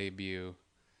 the debut.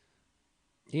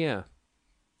 Yeah.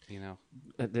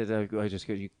 I just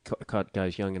you caught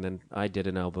Guys Young, and then I did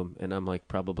an album, and I'm like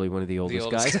probably one of the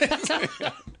oldest guys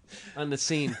on the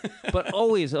scene, but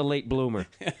always a late bloomer.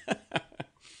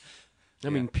 I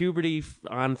mean, puberty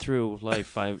on through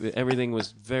life, everything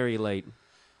was very late.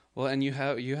 Well, and you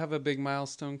have a big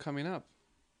milestone coming up.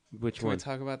 Which one? Can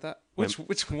we talk about that?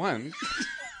 Which one?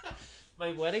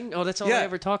 My wedding? Oh, that's all I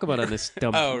ever talk about on this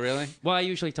dumb... Oh, really? Well, I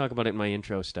usually talk about it in my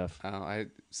intro stuff. Oh, I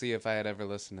see. If I had ever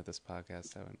listened to this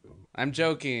podcast, I would... I'm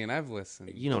joking. I've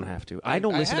listened. You don't have to. I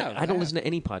don't listen to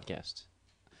any podcast.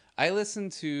 I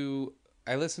listen to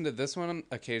I listen to this one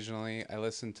occasionally. I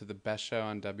listen to the best show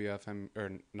on WFM,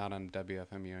 or not on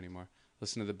WFMU anymore.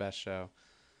 Listen to the best show,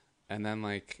 and then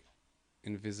like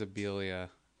Invisibilia.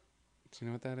 Do you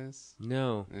know what that is?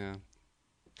 No. Yeah.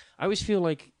 I always feel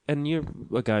like, and you're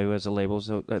a guy who has a label,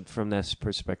 so from this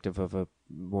perspective of a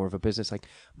more of a business, like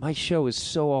my show is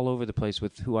so all over the place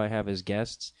with who I have as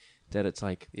guests that it's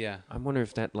like, Yeah. I wonder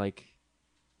if that like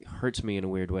hurts me in a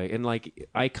weird way. And like,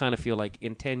 I kind of feel like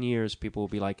in 10 years, people will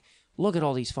be like, look at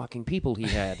all these fucking people he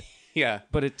had. Yeah.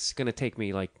 But it's going to take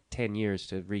me like 10 years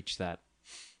to reach that.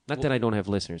 Not that I don't have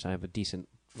listeners. I have a decent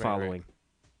following. Right.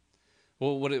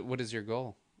 Well, what is your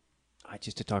goal? I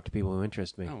just to talk to people who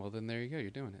interest me. Oh, well, then there you go.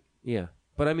 You're doing it. Yeah.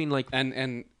 But I mean, like,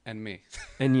 And me.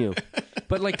 and you.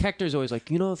 But like Hector's always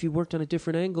like, if you worked on a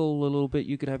different angle a little bit,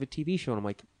 you could have a TV show. And I'm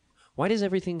like, why does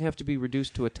everything have to be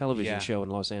reduced to a television Yeah. show in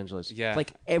Los Angeles? Yeah.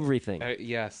 Like everything.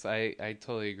 Yes, I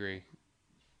totally agree.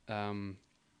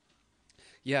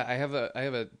 Yeah, I have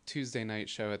a Tuesday night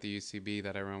show at the UCB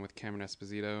that I run with Cameron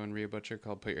Esposito and Rhea Butcher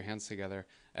called Put Your Hands Together,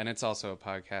 and it's also a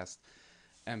podcast.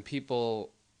 And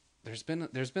people, there's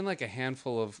been like a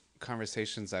handful of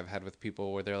conversations I've had with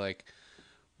people where they're like,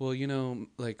 well,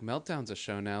 like Meltdown's a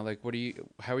show now. Like,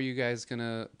 how are you guys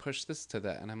gonna push this to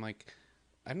that? And I'm like,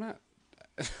 I'm not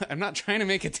trying to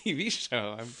make a TV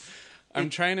show. I'm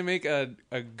trying to make a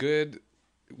good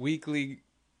weekly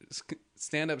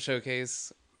stand-up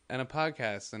showcase and a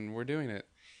podcast, and we're doing it.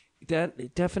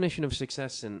 That definition of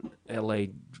success in LA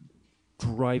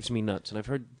drives me nuts. And I've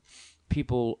heard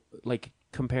people like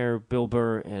compare Bill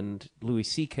Burr and Louis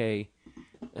C.K.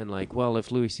 and like, well,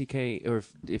 if Louis C.K. or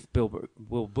if Bill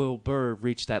Burr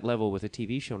reached that level with a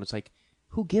TV show, and it's like,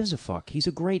 who gives a fuck? He's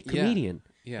a great comedian.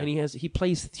 Yeah. And he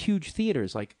plays huge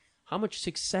theaters. Like, how much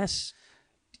success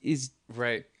is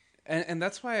Right. And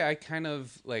that's why I kind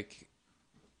of like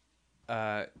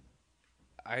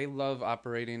I love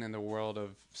operating in the world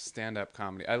of stand-up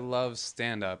comedy. I love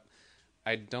stand-up.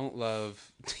 I don't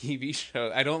love TV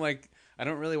shows. I don't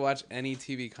really watch any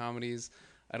TV comedies.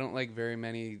 I don't like very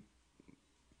many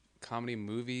comedy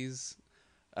movies.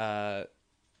 But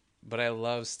I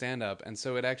love stand-up. And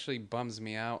so it actually bums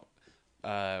me out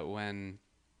when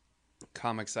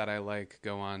comics that I like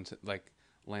go on to like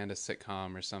land a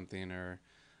sitcom or something, or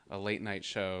a late night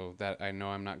show that I know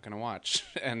I'm not going to watch,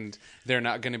 and they're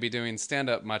not going to be doing stand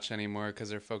up much anymore because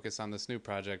they're focused on this new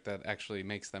project that actually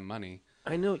makes them money.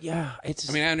 I know, yeah.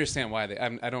 I understand why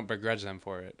I don't begrudge them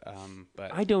for it,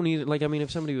 but I don't either. Like, I mean,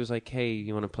 if somebody was like, "Hey,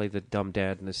 you want to play the dumb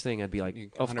dad in this thing?" I'd be like,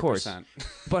 "Of course."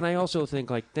 But I also think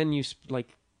like, then you like,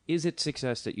 is it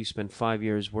success that you spend 5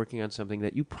 years working on something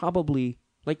that you probably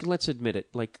like? Let's admit it.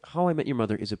 Like, How I Met Your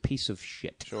Mother is a piece of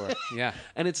shit. Sure, yeah,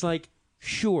 and it's like,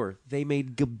 sure, they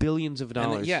made billions of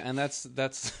dollars. And that's.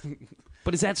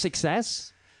 But is that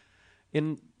success?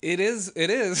 It is. It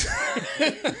is.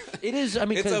 I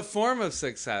mean, it's a form of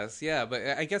success, yeah. But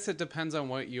I guess it depends on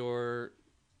what your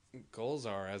goals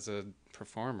are as a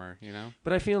performer,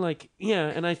 But I feel like, yeah,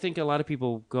 and I think a lot of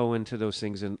people go into those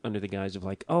things under the guise of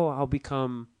like, oh,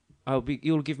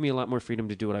 you'll give me a lot more freedom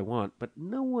to do what I want. But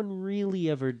no one really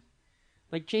ever,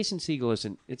 like Jason Segel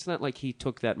isn't. It's not like he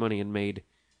took that money and made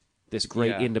this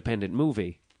great independent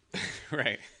movie.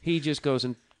 Right. He just goes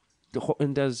and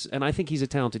does, and I think he's a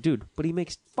talented dude, but he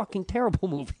makes fucking terrible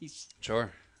movies.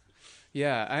 Sure.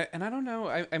 Yeah, I don't know.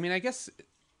 I mean, I guess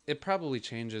it probably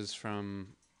changes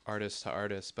from artist to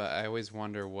artist, but I always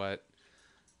wonder what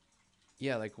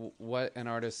an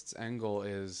artist's end goal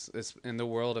is in the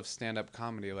world of stand-up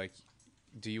comedy. Like,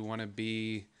 do you want to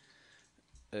be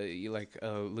like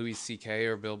a Louis C.K.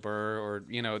 or Bill Burr, or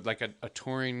like a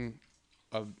touring,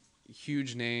 a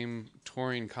huge name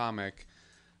touring comic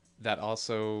that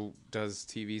also does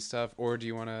TV stuff, or do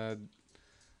you want to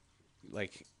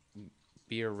like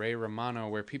be a Ray Romano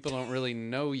where people don't really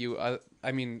know you?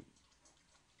 I mean,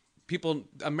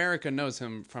 America knows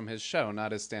him from his show,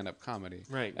 not his stand-up comedy,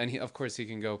 right? And of course he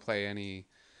can go play any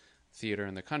theater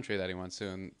in the country that he wants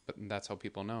to, but that's how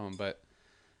people know him. But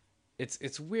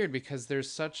it's weird because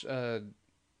there's such a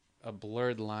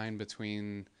blurred line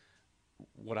between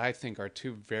what I think are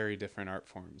two very different art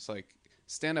forms. Like,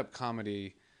 stand-up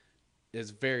comedy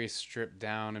is very stripped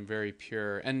down and very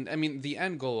pure. And I mean, the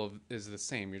end goal is the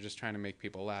same. You're just trying to make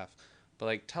people laugh. But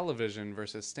like, television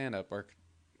versus stand-up are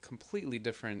completely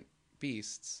different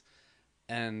beasts.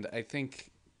 And I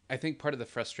think part of the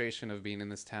frustration of being in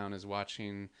this town is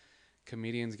watching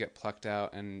comedians get plucked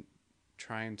out and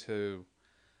trying to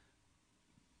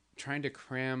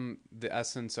cram the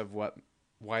essence of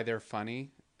why they're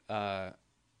funny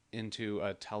into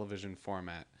a television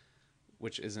format,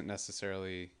 which isn't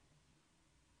necessarily,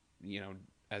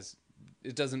 as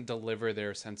it doesn't deliver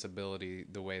their sensibility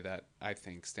the way that I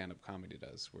think stand-up comedy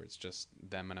does, where it's just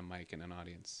them and a mic and an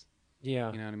audience.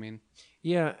 Yeah. You know what I mean?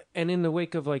 Yeah, and in the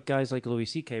wake of like guys like Louis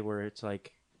C.K., where it's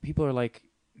like people are like,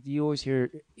 you always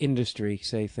hear industry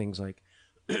say things like,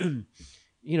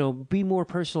 be more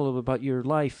personal about your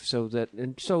life so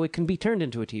it can be turned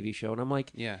into a TV show. And I'm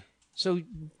like, Yeah. so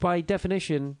by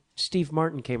definition, Steve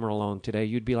Martin came along today.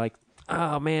 You'd be like,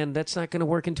 oh man, that's not going to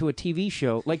work into a TV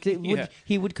show. Like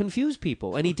he would confuse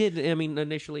people, and he did. I mean,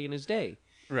 initially in his day,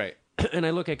 Right. and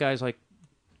I look at guys like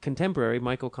contemporary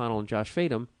Michael Connell and Josh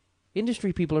Fadem.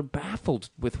 Industry people are baffled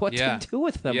with what to do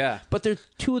with them. Yeah. But they're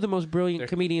two of the most brilliant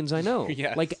comedians I know.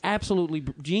 Yes. Like, absolutely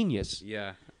genius.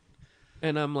 Yeah.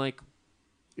 And I'm like,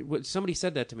 somebody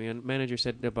said that to me, and manager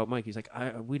said about Mike, he's like,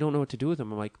 we don't know what to do with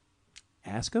him. I'm like,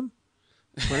 ask him.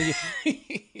 What are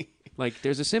you... Like,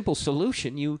 there's a simple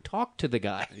solution. You talk to the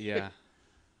guy. Yeah.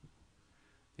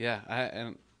 Yeah.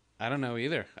 I don't know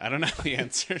either. I don't know the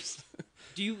answers.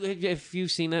 Have you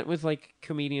seen that with, like,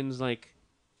 comedians, like,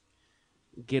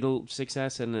 get a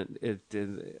success and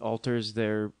it alters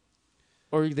their,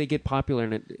 or they get popular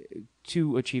and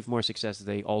to achieve more success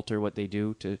they alter what they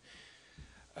do to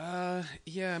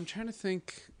yeah, I'm trying to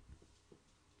think.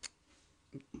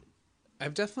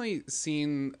 I've definitely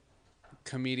seen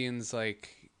comedians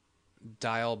like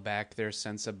dial back their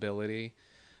sensibility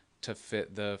to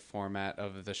fit the format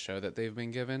of the show that they've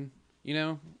been given,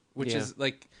 which is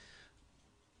like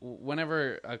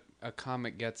whenever a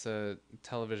comic gets a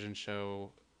television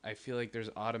show, I feel like there's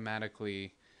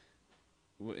automatically,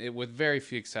 with very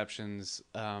few exceptions,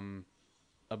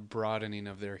 a broadening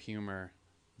of their humor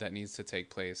that needs to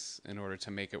take place in order to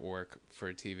make it work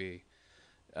for TV.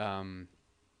 I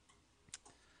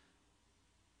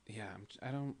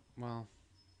don't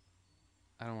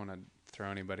want to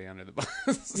throw anybody under the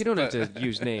bus. You don't have to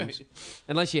use names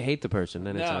unless you hate the person.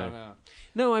 Then it's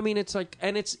no. I mean, it's like,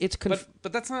 and it's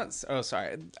but that's not. Oh,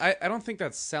 sorry. I don't think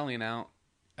that's selling out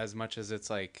as much as it's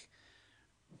like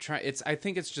I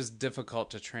think it's just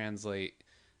difficult to translate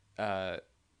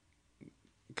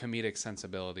comedic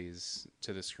sensibilities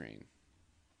to the screen.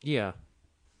 Yeah,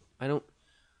 I don't.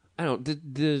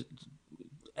 The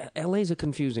LA's a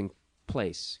confusing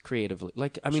place creatively.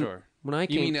 Like, I mean, sure. When I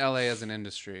came, you mean LA as an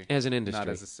industry, not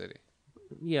as a city,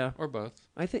 yeah, or both.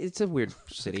 I think it's a weird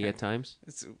city at times.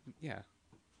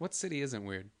 What city isn't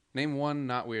weird? Name one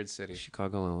not weird city.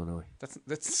 Chicago, Illinois.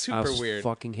 That's super weird.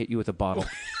 Fucking hit you with a bottle.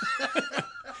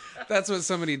 That's what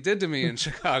somebody did to me in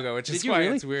Chicago, which is why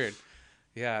it's weird.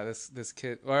 Yeah, this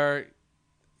kid,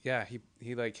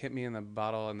 he like hit me in the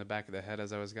bottle in the back of the head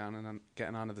as I was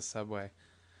getting onto the subway.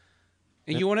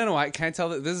 And you want to know why? Can I tell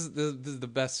that this is the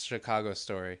best Chicago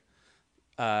story?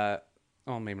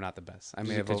 Well, maybe not the best. I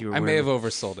may have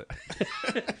oversold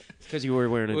it. Because you were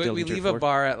wearing a Dillinger We leave Ford. a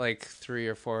bar at like 3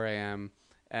 or 4 a.m.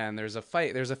 and there's a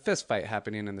fight. There's a fist fight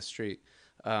happening in the street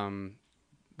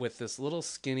with this little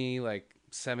skinny like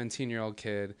 17-year-old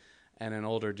kid and an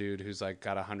older dude who's like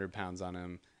got 100 pounds on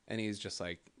him, and he's just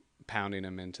like pounding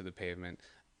him into the pavement.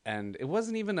 And it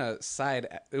wasn't even a side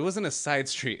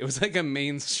street. It was like a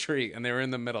main street, and they were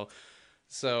in the middle.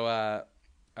 So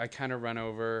I kind of run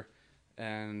over,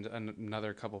 and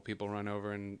another couple people run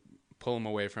over and pull them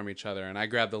away from each other. And I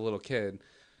grab the little kid,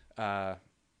 and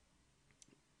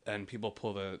people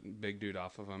pull the big dude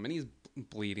off of him, and he's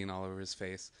bleeding all over his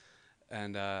face.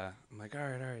 And I'm like, all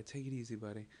right, take it easy,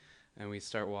 buddy. And we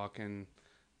start walking,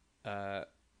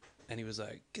 and he was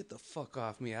like, get the fuck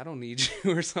off me. I don't need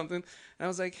you or something. And I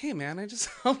was like, hey, man, I just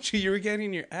helped you. You were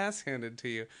getting your ass handed to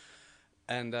you.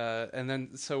 And then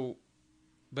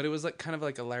but it was like kind of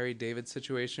like a Larry David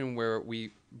situation where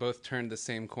we both turned the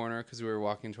same corner because we were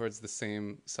walking towards the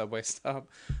same subway stop.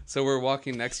 So we're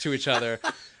walking next to each other.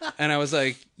 And I was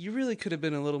like, you really could have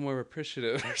been a little more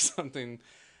appreciative or something.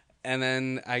 And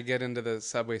then I get into the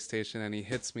subway station and he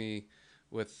hits me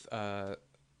with...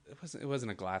 It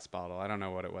wasn't a glass bottle. I don't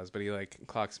know what it was, but he like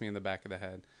clocks me in the back of the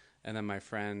head. And then my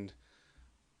friend,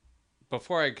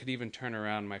 before I could even turn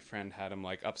around, my friend had him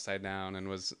like upside down and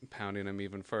was pounding him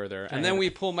even further. And then we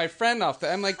pull my friend off.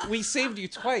 I'm like, we saved you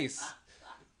twice.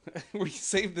 We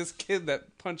saved this kid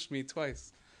that punched me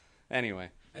twice.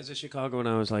 Anyway. As a Chicagoan,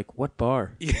 I was like, what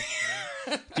bar?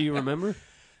 Do you remember?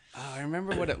 I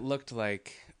remember what it looked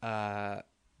like. And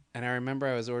I remember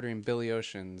I was ordering Billy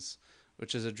Ocean's,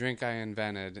 which is a drink I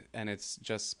invented, and it's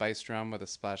just spiced rum with a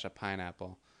splash of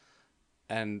pineapple.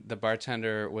 And the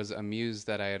bartender was amused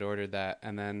that I had ordered that,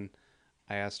 and then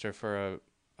I asked her for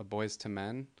a Boys to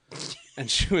Men, and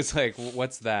she was like,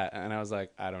 what's that? And I was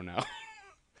like, I don't know.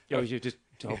 You're just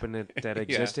hoping that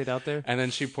existed out there? And then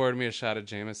she poured me a shot of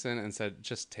Jameson and said,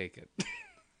 just take it.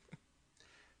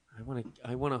 I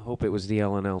want to hope it was the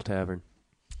L&L Tavern.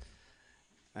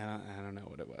 I don't know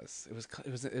what it was. It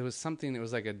was something. It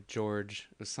was like a George.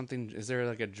 It was something. Is there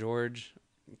like a George,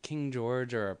 King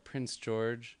George, or a Prince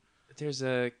George? There's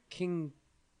a King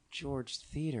George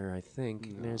Theater, I think.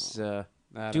 No. There's I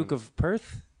Duke don't- of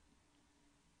Perth.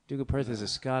 Duke of Perth is a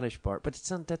Scottish bar, but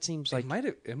it's not, that seems like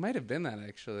It might have been that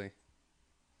actually. I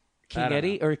King don't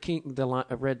Eddie or King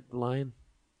Red Lion.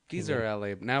 These are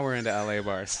LA. Now we're into LA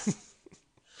bars.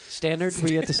 Standard? Were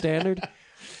you at the Standard?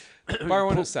 Bar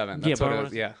 107. That's Yeah, what Bar it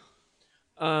was.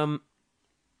 Yeah.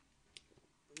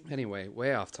 Anyway,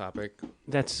 way off topic.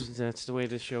 That's the way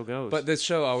this show goes. But this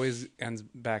show always ends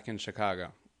back in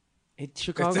Chicago.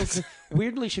 Chicago,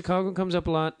 weirdly, Chicago comes up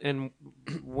a lot, and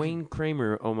Wayne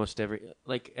Kramer almost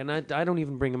and I don't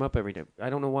even bring him up every day. I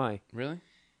don't know why. Really?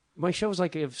 My shows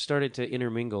have started to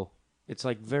intermingle. It's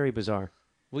like very bizarre.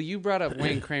 Well, you brought up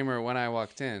Wayne Kramer when I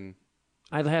walked in.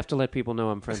 I have to let people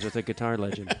know I'm friends with a guitar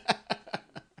legend.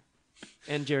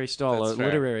 And Jerry Stahl, That's a fair.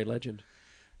 literary legend.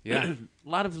 Yeah. A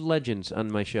lot of legends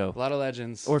on my show. A lot of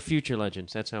legends. Or future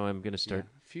legends. That's how I'm going to start.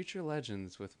 Yeah. Future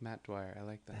Legends with Matt Dwyer. I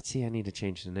like that. See, I need to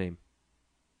change the name.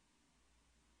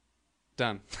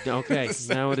 Done. Okay,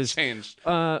 now it is. Changed.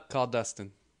 What? Call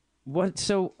Dustin.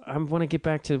 So I want to get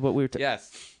back to what we were talking.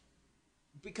 Yes.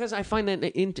 Because I find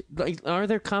that are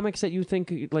there comics that you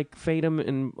think like Fatum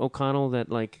and O'Connell that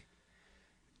like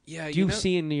Yeah. you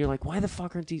see and you're like, why the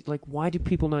fuck aren't these, like, why do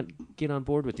people not get on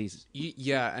board with these?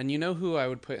 Yeah, and you know who I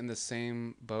would put in the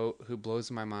same boat who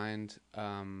blows my mind,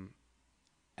 and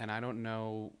I don't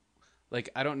know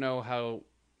how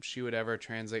she would ever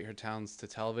translate her talents to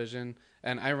television.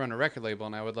 And I run a record label,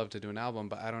 and I would love to do an album,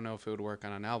 but I don't know if it would work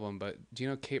on an album. But do you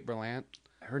know Kate Berlant?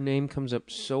 Her name comes up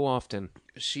so often.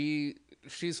 She's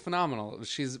phenomenal.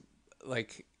 She's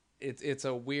like it's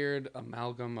a weird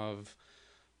amalgam of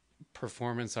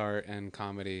performance art and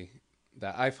comedy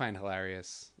that I find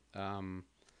hilarious. Yeah,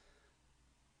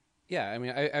 I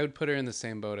mean, I would put her in the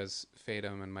same boat as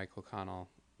Fatum and Michael Connell,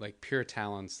 like pure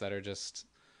talents that are just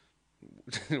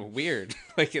weird.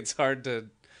 Like it's hard to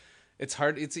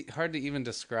even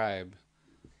describe.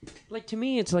 Like, to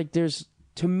me, it's like there's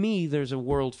a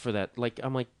world for that. Like,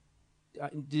 I'm like,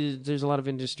 there's a lot of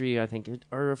industry, I think,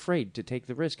 are afraid to take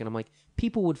the risk. And I'm like,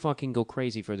 people would fucking go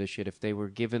crazy for this shit if they were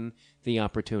given the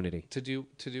opportunity. To do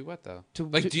what, though? To-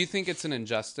 do you think it's an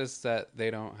injustice that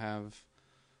they don't have...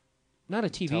 Not a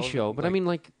TV Television, show, but I like- mean,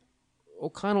 like,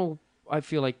 O'Connell, I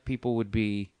feel like people would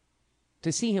be...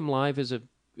 To see him live is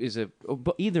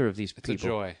either of these It's people. a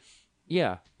joy.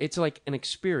 Yeah, it's like an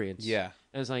experience. Yeah.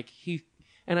 As like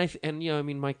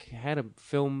Mike had a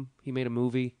film, he made a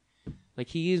movie. Like,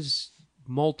 he is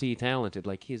multi-talented.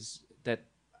 Like, that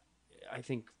I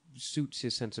think suits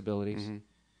his sensibilities. Mm-hmm.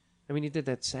 I mean, he did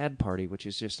that Sad Party, which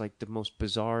is just like the most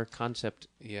bizarre concept,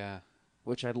 Yeah.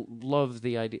 which I love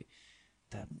the idea.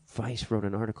 That Vice wrote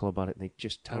an article about it, and they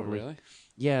just totally... Oh, really?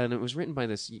 Yeah, and it was written by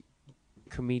this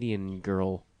comedian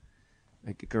girl.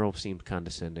 A girl seemed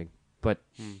condescending, but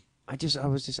I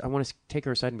want to take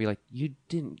her aside and be like, you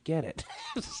didn't get it.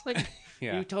 It's like,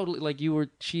 Yeah. you totally, like,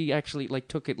 she actually, like,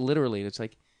 took it literally. And it's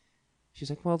like, she's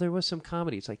like, well, there was some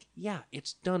comedy. It's like, yeah,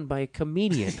 it's done by a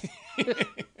comedian.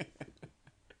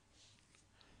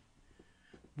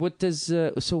 What does,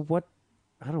 I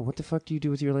don't know, what the fuck do you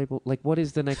do with your label? Like, what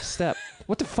is the next step?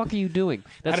 What the fuck are you doing?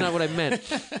 That's not what I meant.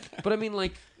 But I mean,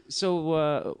 like,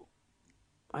 so,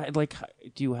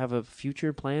 do you have a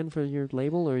future plan for your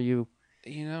label, or you...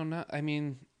 You know, not. I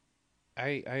mean,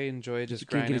 I enjoy just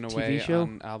Can you get grinding a TV away show?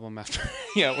 on album after.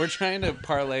 Yeah, we're trying to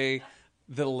parlay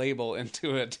the label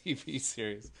into a TV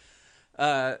series.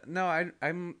 No,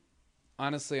 I'm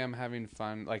honestly, I'm having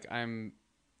fun. Like,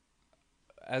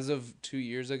 as of 2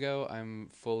 years ago, I'm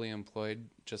fully employed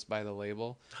just by the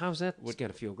label. How's that? It's got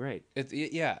to feel great.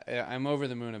 Yeah, I'm over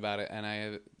the moon about it,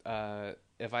 and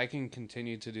if I can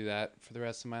continue to do that for the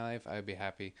rest of my life, I'd be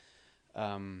happy.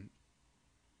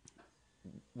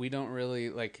 We don't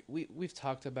really like we've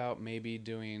talked about maybe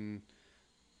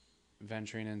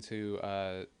venturing into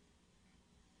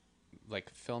like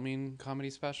filming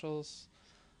comedy specials,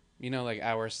 like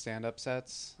our stand-up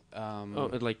sets.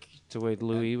 Like the way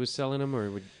Louis was selling them,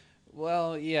 or would...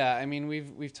 Well, yeah, I mean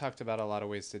we've talked about a lot of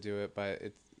ways to do it, but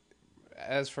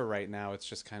as for right now, it's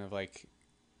just kind of like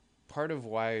part of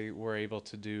why we're able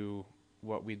to do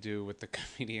what we do with the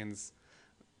comedians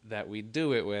that we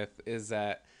do it with is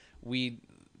that we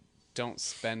don't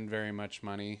spend very much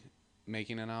money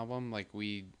making an album. Like,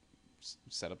 we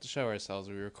set up the show ourselves,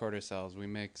 we record ourselves, we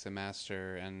mix and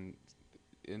master, and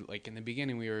in the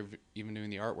beginning we were even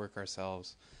doing the artwork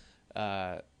ourselves.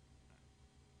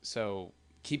 So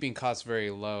keeping costs very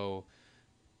low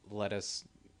let us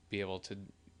be able to,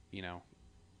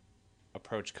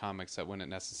 approach comics that wouldn't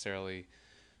necessarily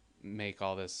make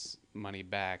all this money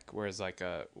back. Whereas like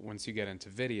once you get into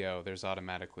video, there's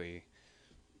automatically,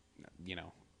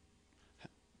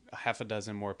 a half a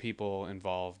dozen more people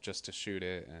involved just to shoot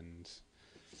it, and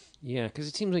Yeah, because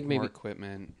it seems like more maybe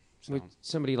equipment. So. with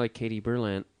somebody like Katie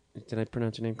Berlant. Did I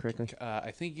pronounce her name correctly?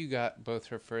 I think you got both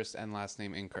her first and last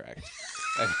name incorrect.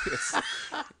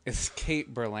 It's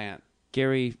Kate Berlant.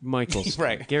 Gary Michaels.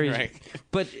 Right. Gary. Right.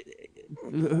 But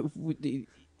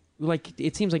like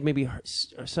it seems like maybe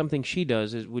something she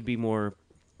does would be more.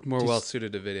 More well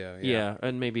suited to video. Yeah,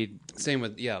 and maybe Same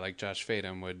with like Josh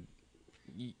Fadem would.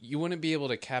 You wouldn't be able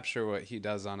to capture what he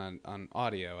does on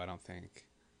audio. I don't think.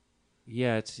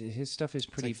 yeah, his stuff is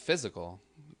It's pretty. like physical.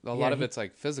 A Yeah, lot of it's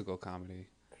like physical comedy.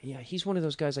 Yeah, he's one of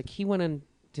those guys. Like he went on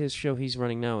to his show he's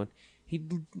running now, and he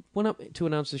went up to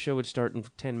announce the show would start in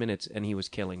 10 minutes, and he was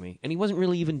killing me. And he wasn't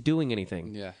really even doing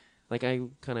anything. Yeah. Like I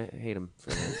kind of hate him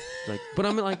for that. Like, but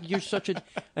I'm like, you're such a,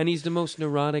 and he's the most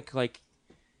neurotic. Like,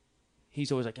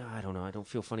 he's always like, I don't know, I don't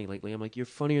feel funny lately. I'm like, you're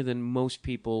funnier than most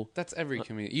people. That's every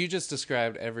comedian. You just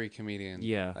described every comedian.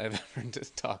 Yeah. I've ever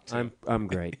just talked to. I'm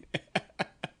great.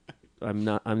 I'm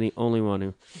not. I'm the only one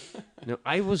who. No,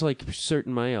 I was like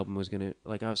certain my album was gonna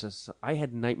like. I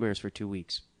had nightmares for 2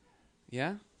 weeks.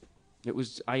 Yeah. It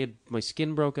was. I had my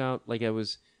skin broke out. Like I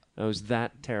was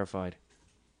that terrified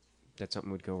that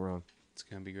something would go wrong. It's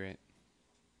gonna be great.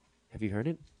 Have you heard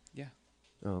it? Yeah.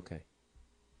 Oh, okay.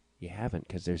 You haven't,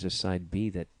 because there's a side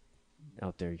B that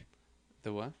out there.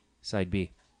 The what? Side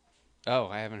B. Oh,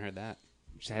 I haven't heard that.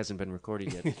 Which hasn't been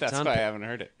recorded yet. That's why I haven't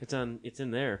heard it. It's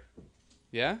in there.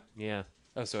 Yeah. Yeah.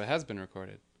 Oh, so it has been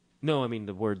recorded. No, I mean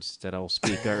the words that I'll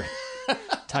speak are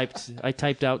typed. I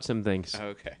typed out some things. Oh,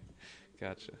 okay.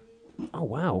 Gotcha. Oh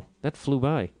wow, that flew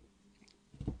by.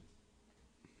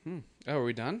 Oh, are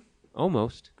we done?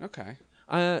 Almost. Okay.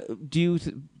 Do you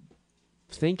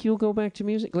think you'll go back to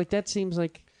music? Like that seems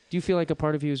like. Do you feel like a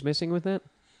part of you is missing with that?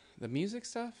 The music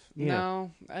stuff? Yeah.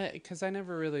 No, because I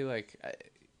never really like.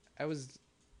 I was.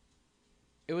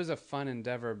 It was a fun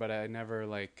endeavor, but I never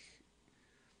like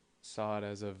saw it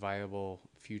as a viable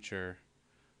future.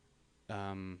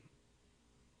 There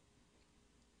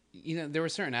were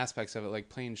certain aspects of it, like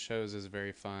playing shows is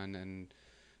very fun, and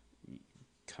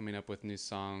coming up with new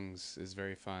songs is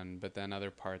very fun. But then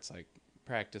other parts like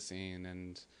practicing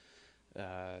and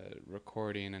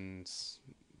recording and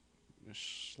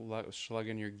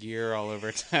slugging your gear all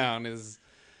over town it's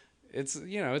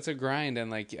a grind, and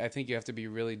like I think you have to be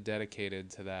really dedicated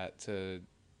to that to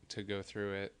go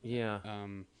through it. Yeah.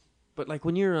 But like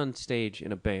when you're on stage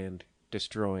in a band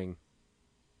destroying,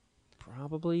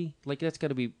 probably like that's got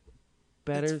to be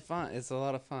better. It's fun. It's a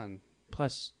lot of fun.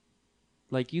 Plus,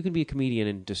 like you can be a comedian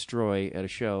and destroy at a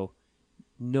show.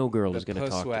 No girl is The going to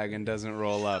talk. Postwagon doesn't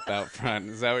roll up out front.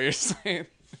 Is that what you're saying?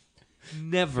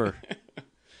 Never.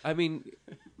 I mean,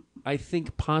 I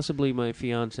think possibly my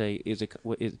fiance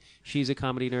she's a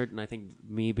comedy nerd, and I think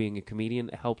me being a comedian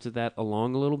helped that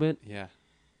along a little bit. Yeah.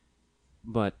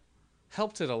 But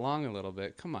Helped it along a little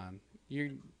bit. Come on.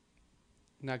 You're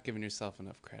not giving yourself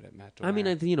enough credit, Matt Dwyer. I mean,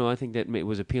 I think that it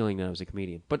was appealing that I was a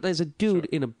comedian. But as a dude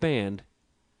in a band,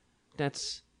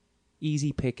 that's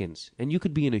easy pickings, and you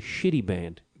could be in a shitty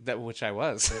band. Which I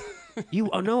was.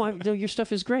 No, your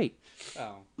stuff is great.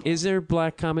 Oh. Is there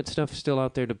Black Comet stuff still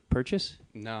out there to purchase?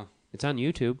 No. It's on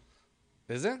YouTube.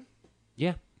 Is it?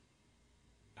 Yeah.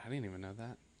 I didn't even know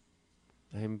that.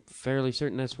 I'm fairly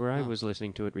certain that's where I Huh. was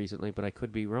listening to it recently, but I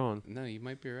could be wrong. No, you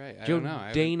might be right. I Joe don't know.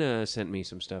 Dana sent me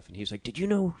some stuff, and he was like, "Did you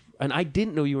know?" And I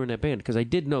didn't know you were in that band, because I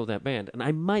did know that band, and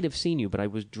I might have seen you, but I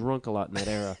was drunk a lot in that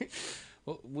era.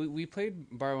 Well, we played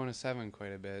Bar 107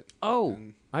 quite a bit. Oh,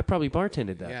 And I probably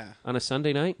bartended that. Yeah. On a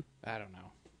Sunday night? I don't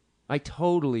know. I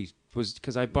totally was,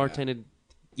 because I bartended.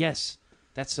 Yes,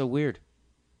 that's so weird.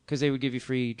 Because they would give you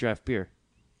free draft beer.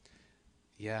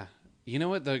 Yeah. You know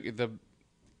what the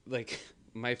like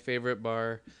my favorite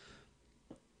bar.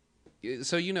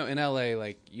 So in LA,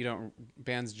 like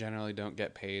bands generally don't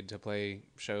get paid to play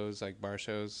shows, like bar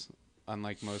shows,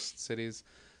 unlike most cities,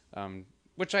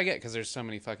 which I get because there's so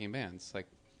many fucking bands. Like,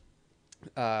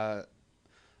 but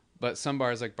some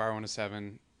bars like Bar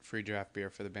 107, free draft beer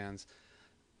for the bands.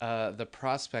 The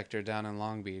Prospector down in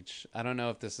Long Beach, I don't know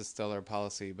if this is still their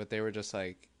policy, but they were just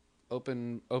like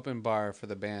open bar for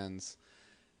the bands,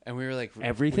 and we were like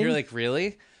Everything? We were like,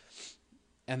 really?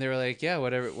 And they were like, yeah,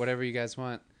 whatever you guys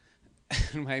want.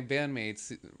 And my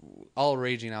bandmates, all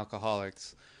raging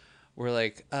alcoholics, were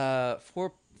like,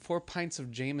 4 pints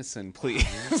of Jameson,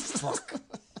 please.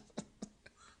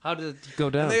 How did it go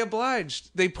down? And they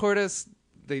obliged. They poured us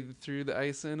they threw the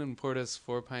ice in and poured us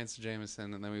 4 pints of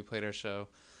Jameson, and then we played our show.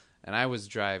 And I was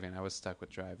driving. I was stuck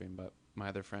with driving, but my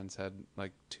other friends had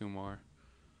like 2 more.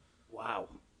 Wow.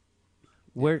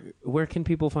 Where can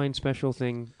people find Special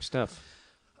Thing stuff?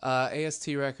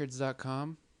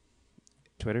 ASTrecords.com.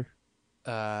 Twitter?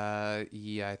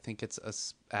 Yeah, I think it's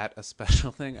at a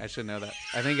special thing. I should know that.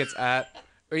 I think it's or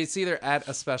it's either at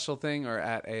a special thing or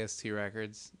at AST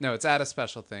Records. No, it's at a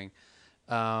special thing.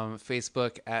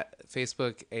 Facebook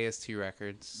AST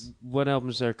Records. What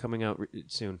albums are coming out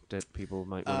soon that people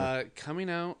might want to... Coming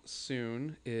out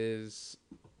soon is...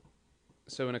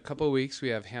 So in a couple of weeks, we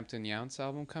have Hampton Yount's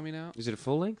album coming out. Is it a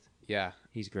full length? Yeah.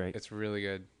 He's great. It's really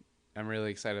good. I'm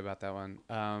really excited about that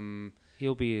one.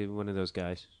 He'll be one of those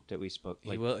guys that we spoke.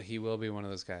 He will be one of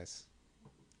those guys.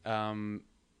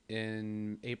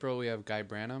 In April, we have Guy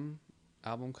Branum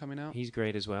album coming out. He's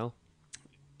great as well.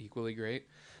 Equally great.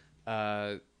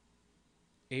 May.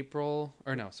 I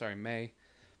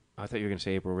thought you were going to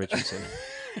say April Richardson.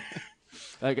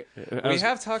 We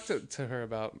have talked to her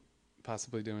about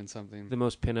possibly doing something. The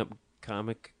most pinup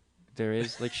comic there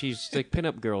is. Like, she's like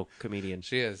pinup girl comedian.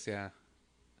 She is, yeah.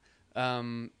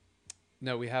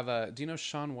 No, we have do you know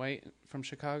Shaun White from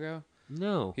Chicago?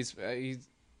 No.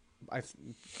 I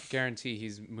guarantee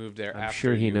he's moved there after. I'm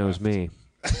sure he knows me.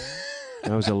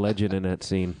 I was a legend in that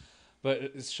scene. But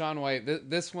it's Shaun White.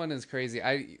 This one is crazy.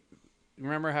 I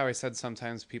remember how I said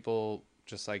sometimes people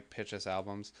just like pitch us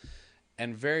albums,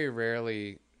 and very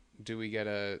rarely do we get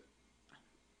a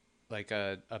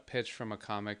pitch from a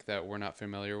comic that we're not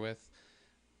familiar with.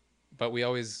 But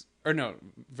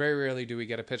very rarely do we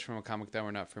get a pitch from a comic that we're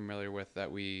not familiar with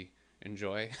that we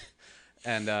enjoy.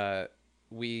 And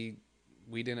we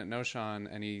didn't know Shaun,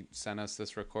 and he sent us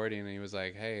this recording, and he was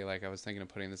like, "Hey, like I was thinking of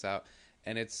putting this out,"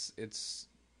 and it's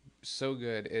so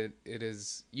good. It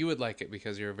is. You would like it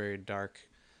because you're a very dark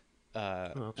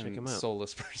and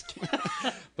soulless person.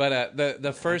 But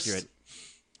the first, accurate.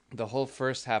 The whole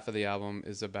first half of the album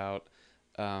is about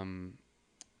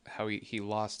how he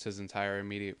lost his entire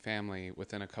immediate family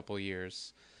within a couple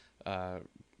years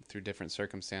through different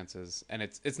circumstances, and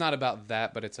it's not about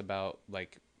that, but it's about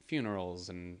like funerals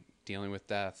and dealing with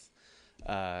death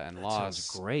and loss. Sounds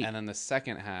great. And then the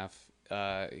second half,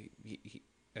 he,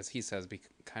 as he says,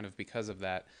 because of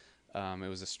that, it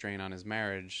was a strain on his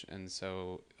marriage, and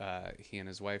so he and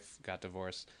his wife got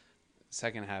divorced.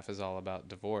 Second half is all about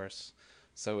divorce,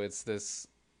 so it's this.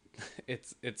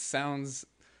 It sounds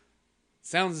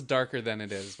darker than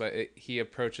it is, but he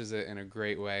approaches it in a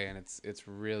great way, and it's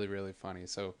really, really funny.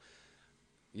 So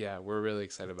yeah, we're really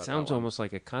excited about that. Sounds almost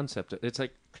like a concept. It's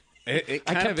like it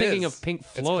I kept thinking of Pink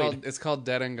Floyd. It's called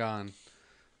Dead and Gone.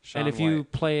 Shaun and if White. you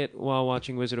play it while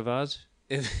watching Wizard of Oz,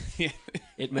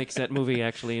 it makes that movie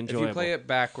actually enjoyable. If you play it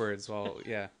backwards, well,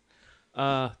 yeah.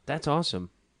 That's awesome.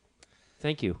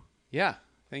 Thank you. Yeah,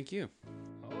 thank you.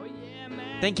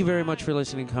 Thank you very much for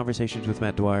listening to Conversations with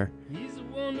Matt Dwyer.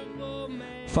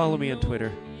 Follow me on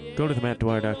Twitter. Go to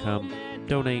themattdwyer.com.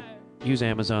 Donate. Use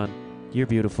Amazon. You're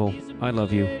beautiful. I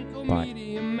love you. Bye.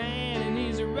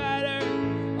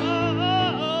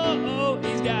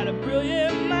 He's got a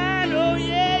brilliant mind. Oh,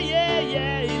 yeah.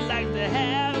 He likes to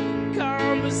have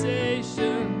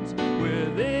conversations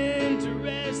with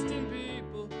interesting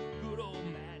people. Good old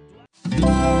Matt Dwyer.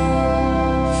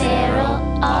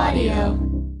 Feral Audio.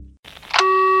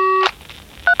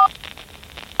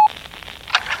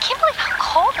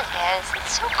 Cold it is.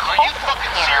 It's so cold in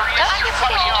here. Don't you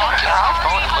think you should turn your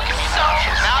phone and look at me now?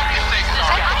 Now you think so.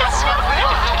 I think it's so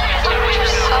rude.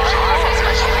 You're so cold.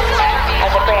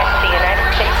 As a branch of the United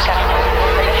States government,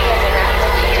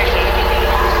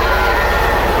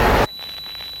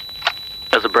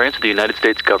 As a branch of the United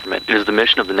States government, it is the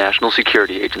mission of the National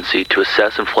Security Agency to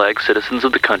assess and flag citizens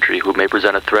of the country who may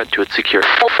present a threat to its security.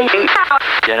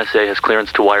 The NSA has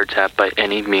clearance to wiretap by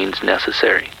any means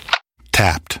necessary.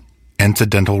 Tapped.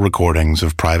 Incidental recordings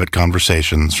of private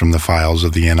conversations from the files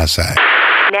of the NSA.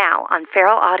 now on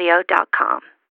feralaudio.com.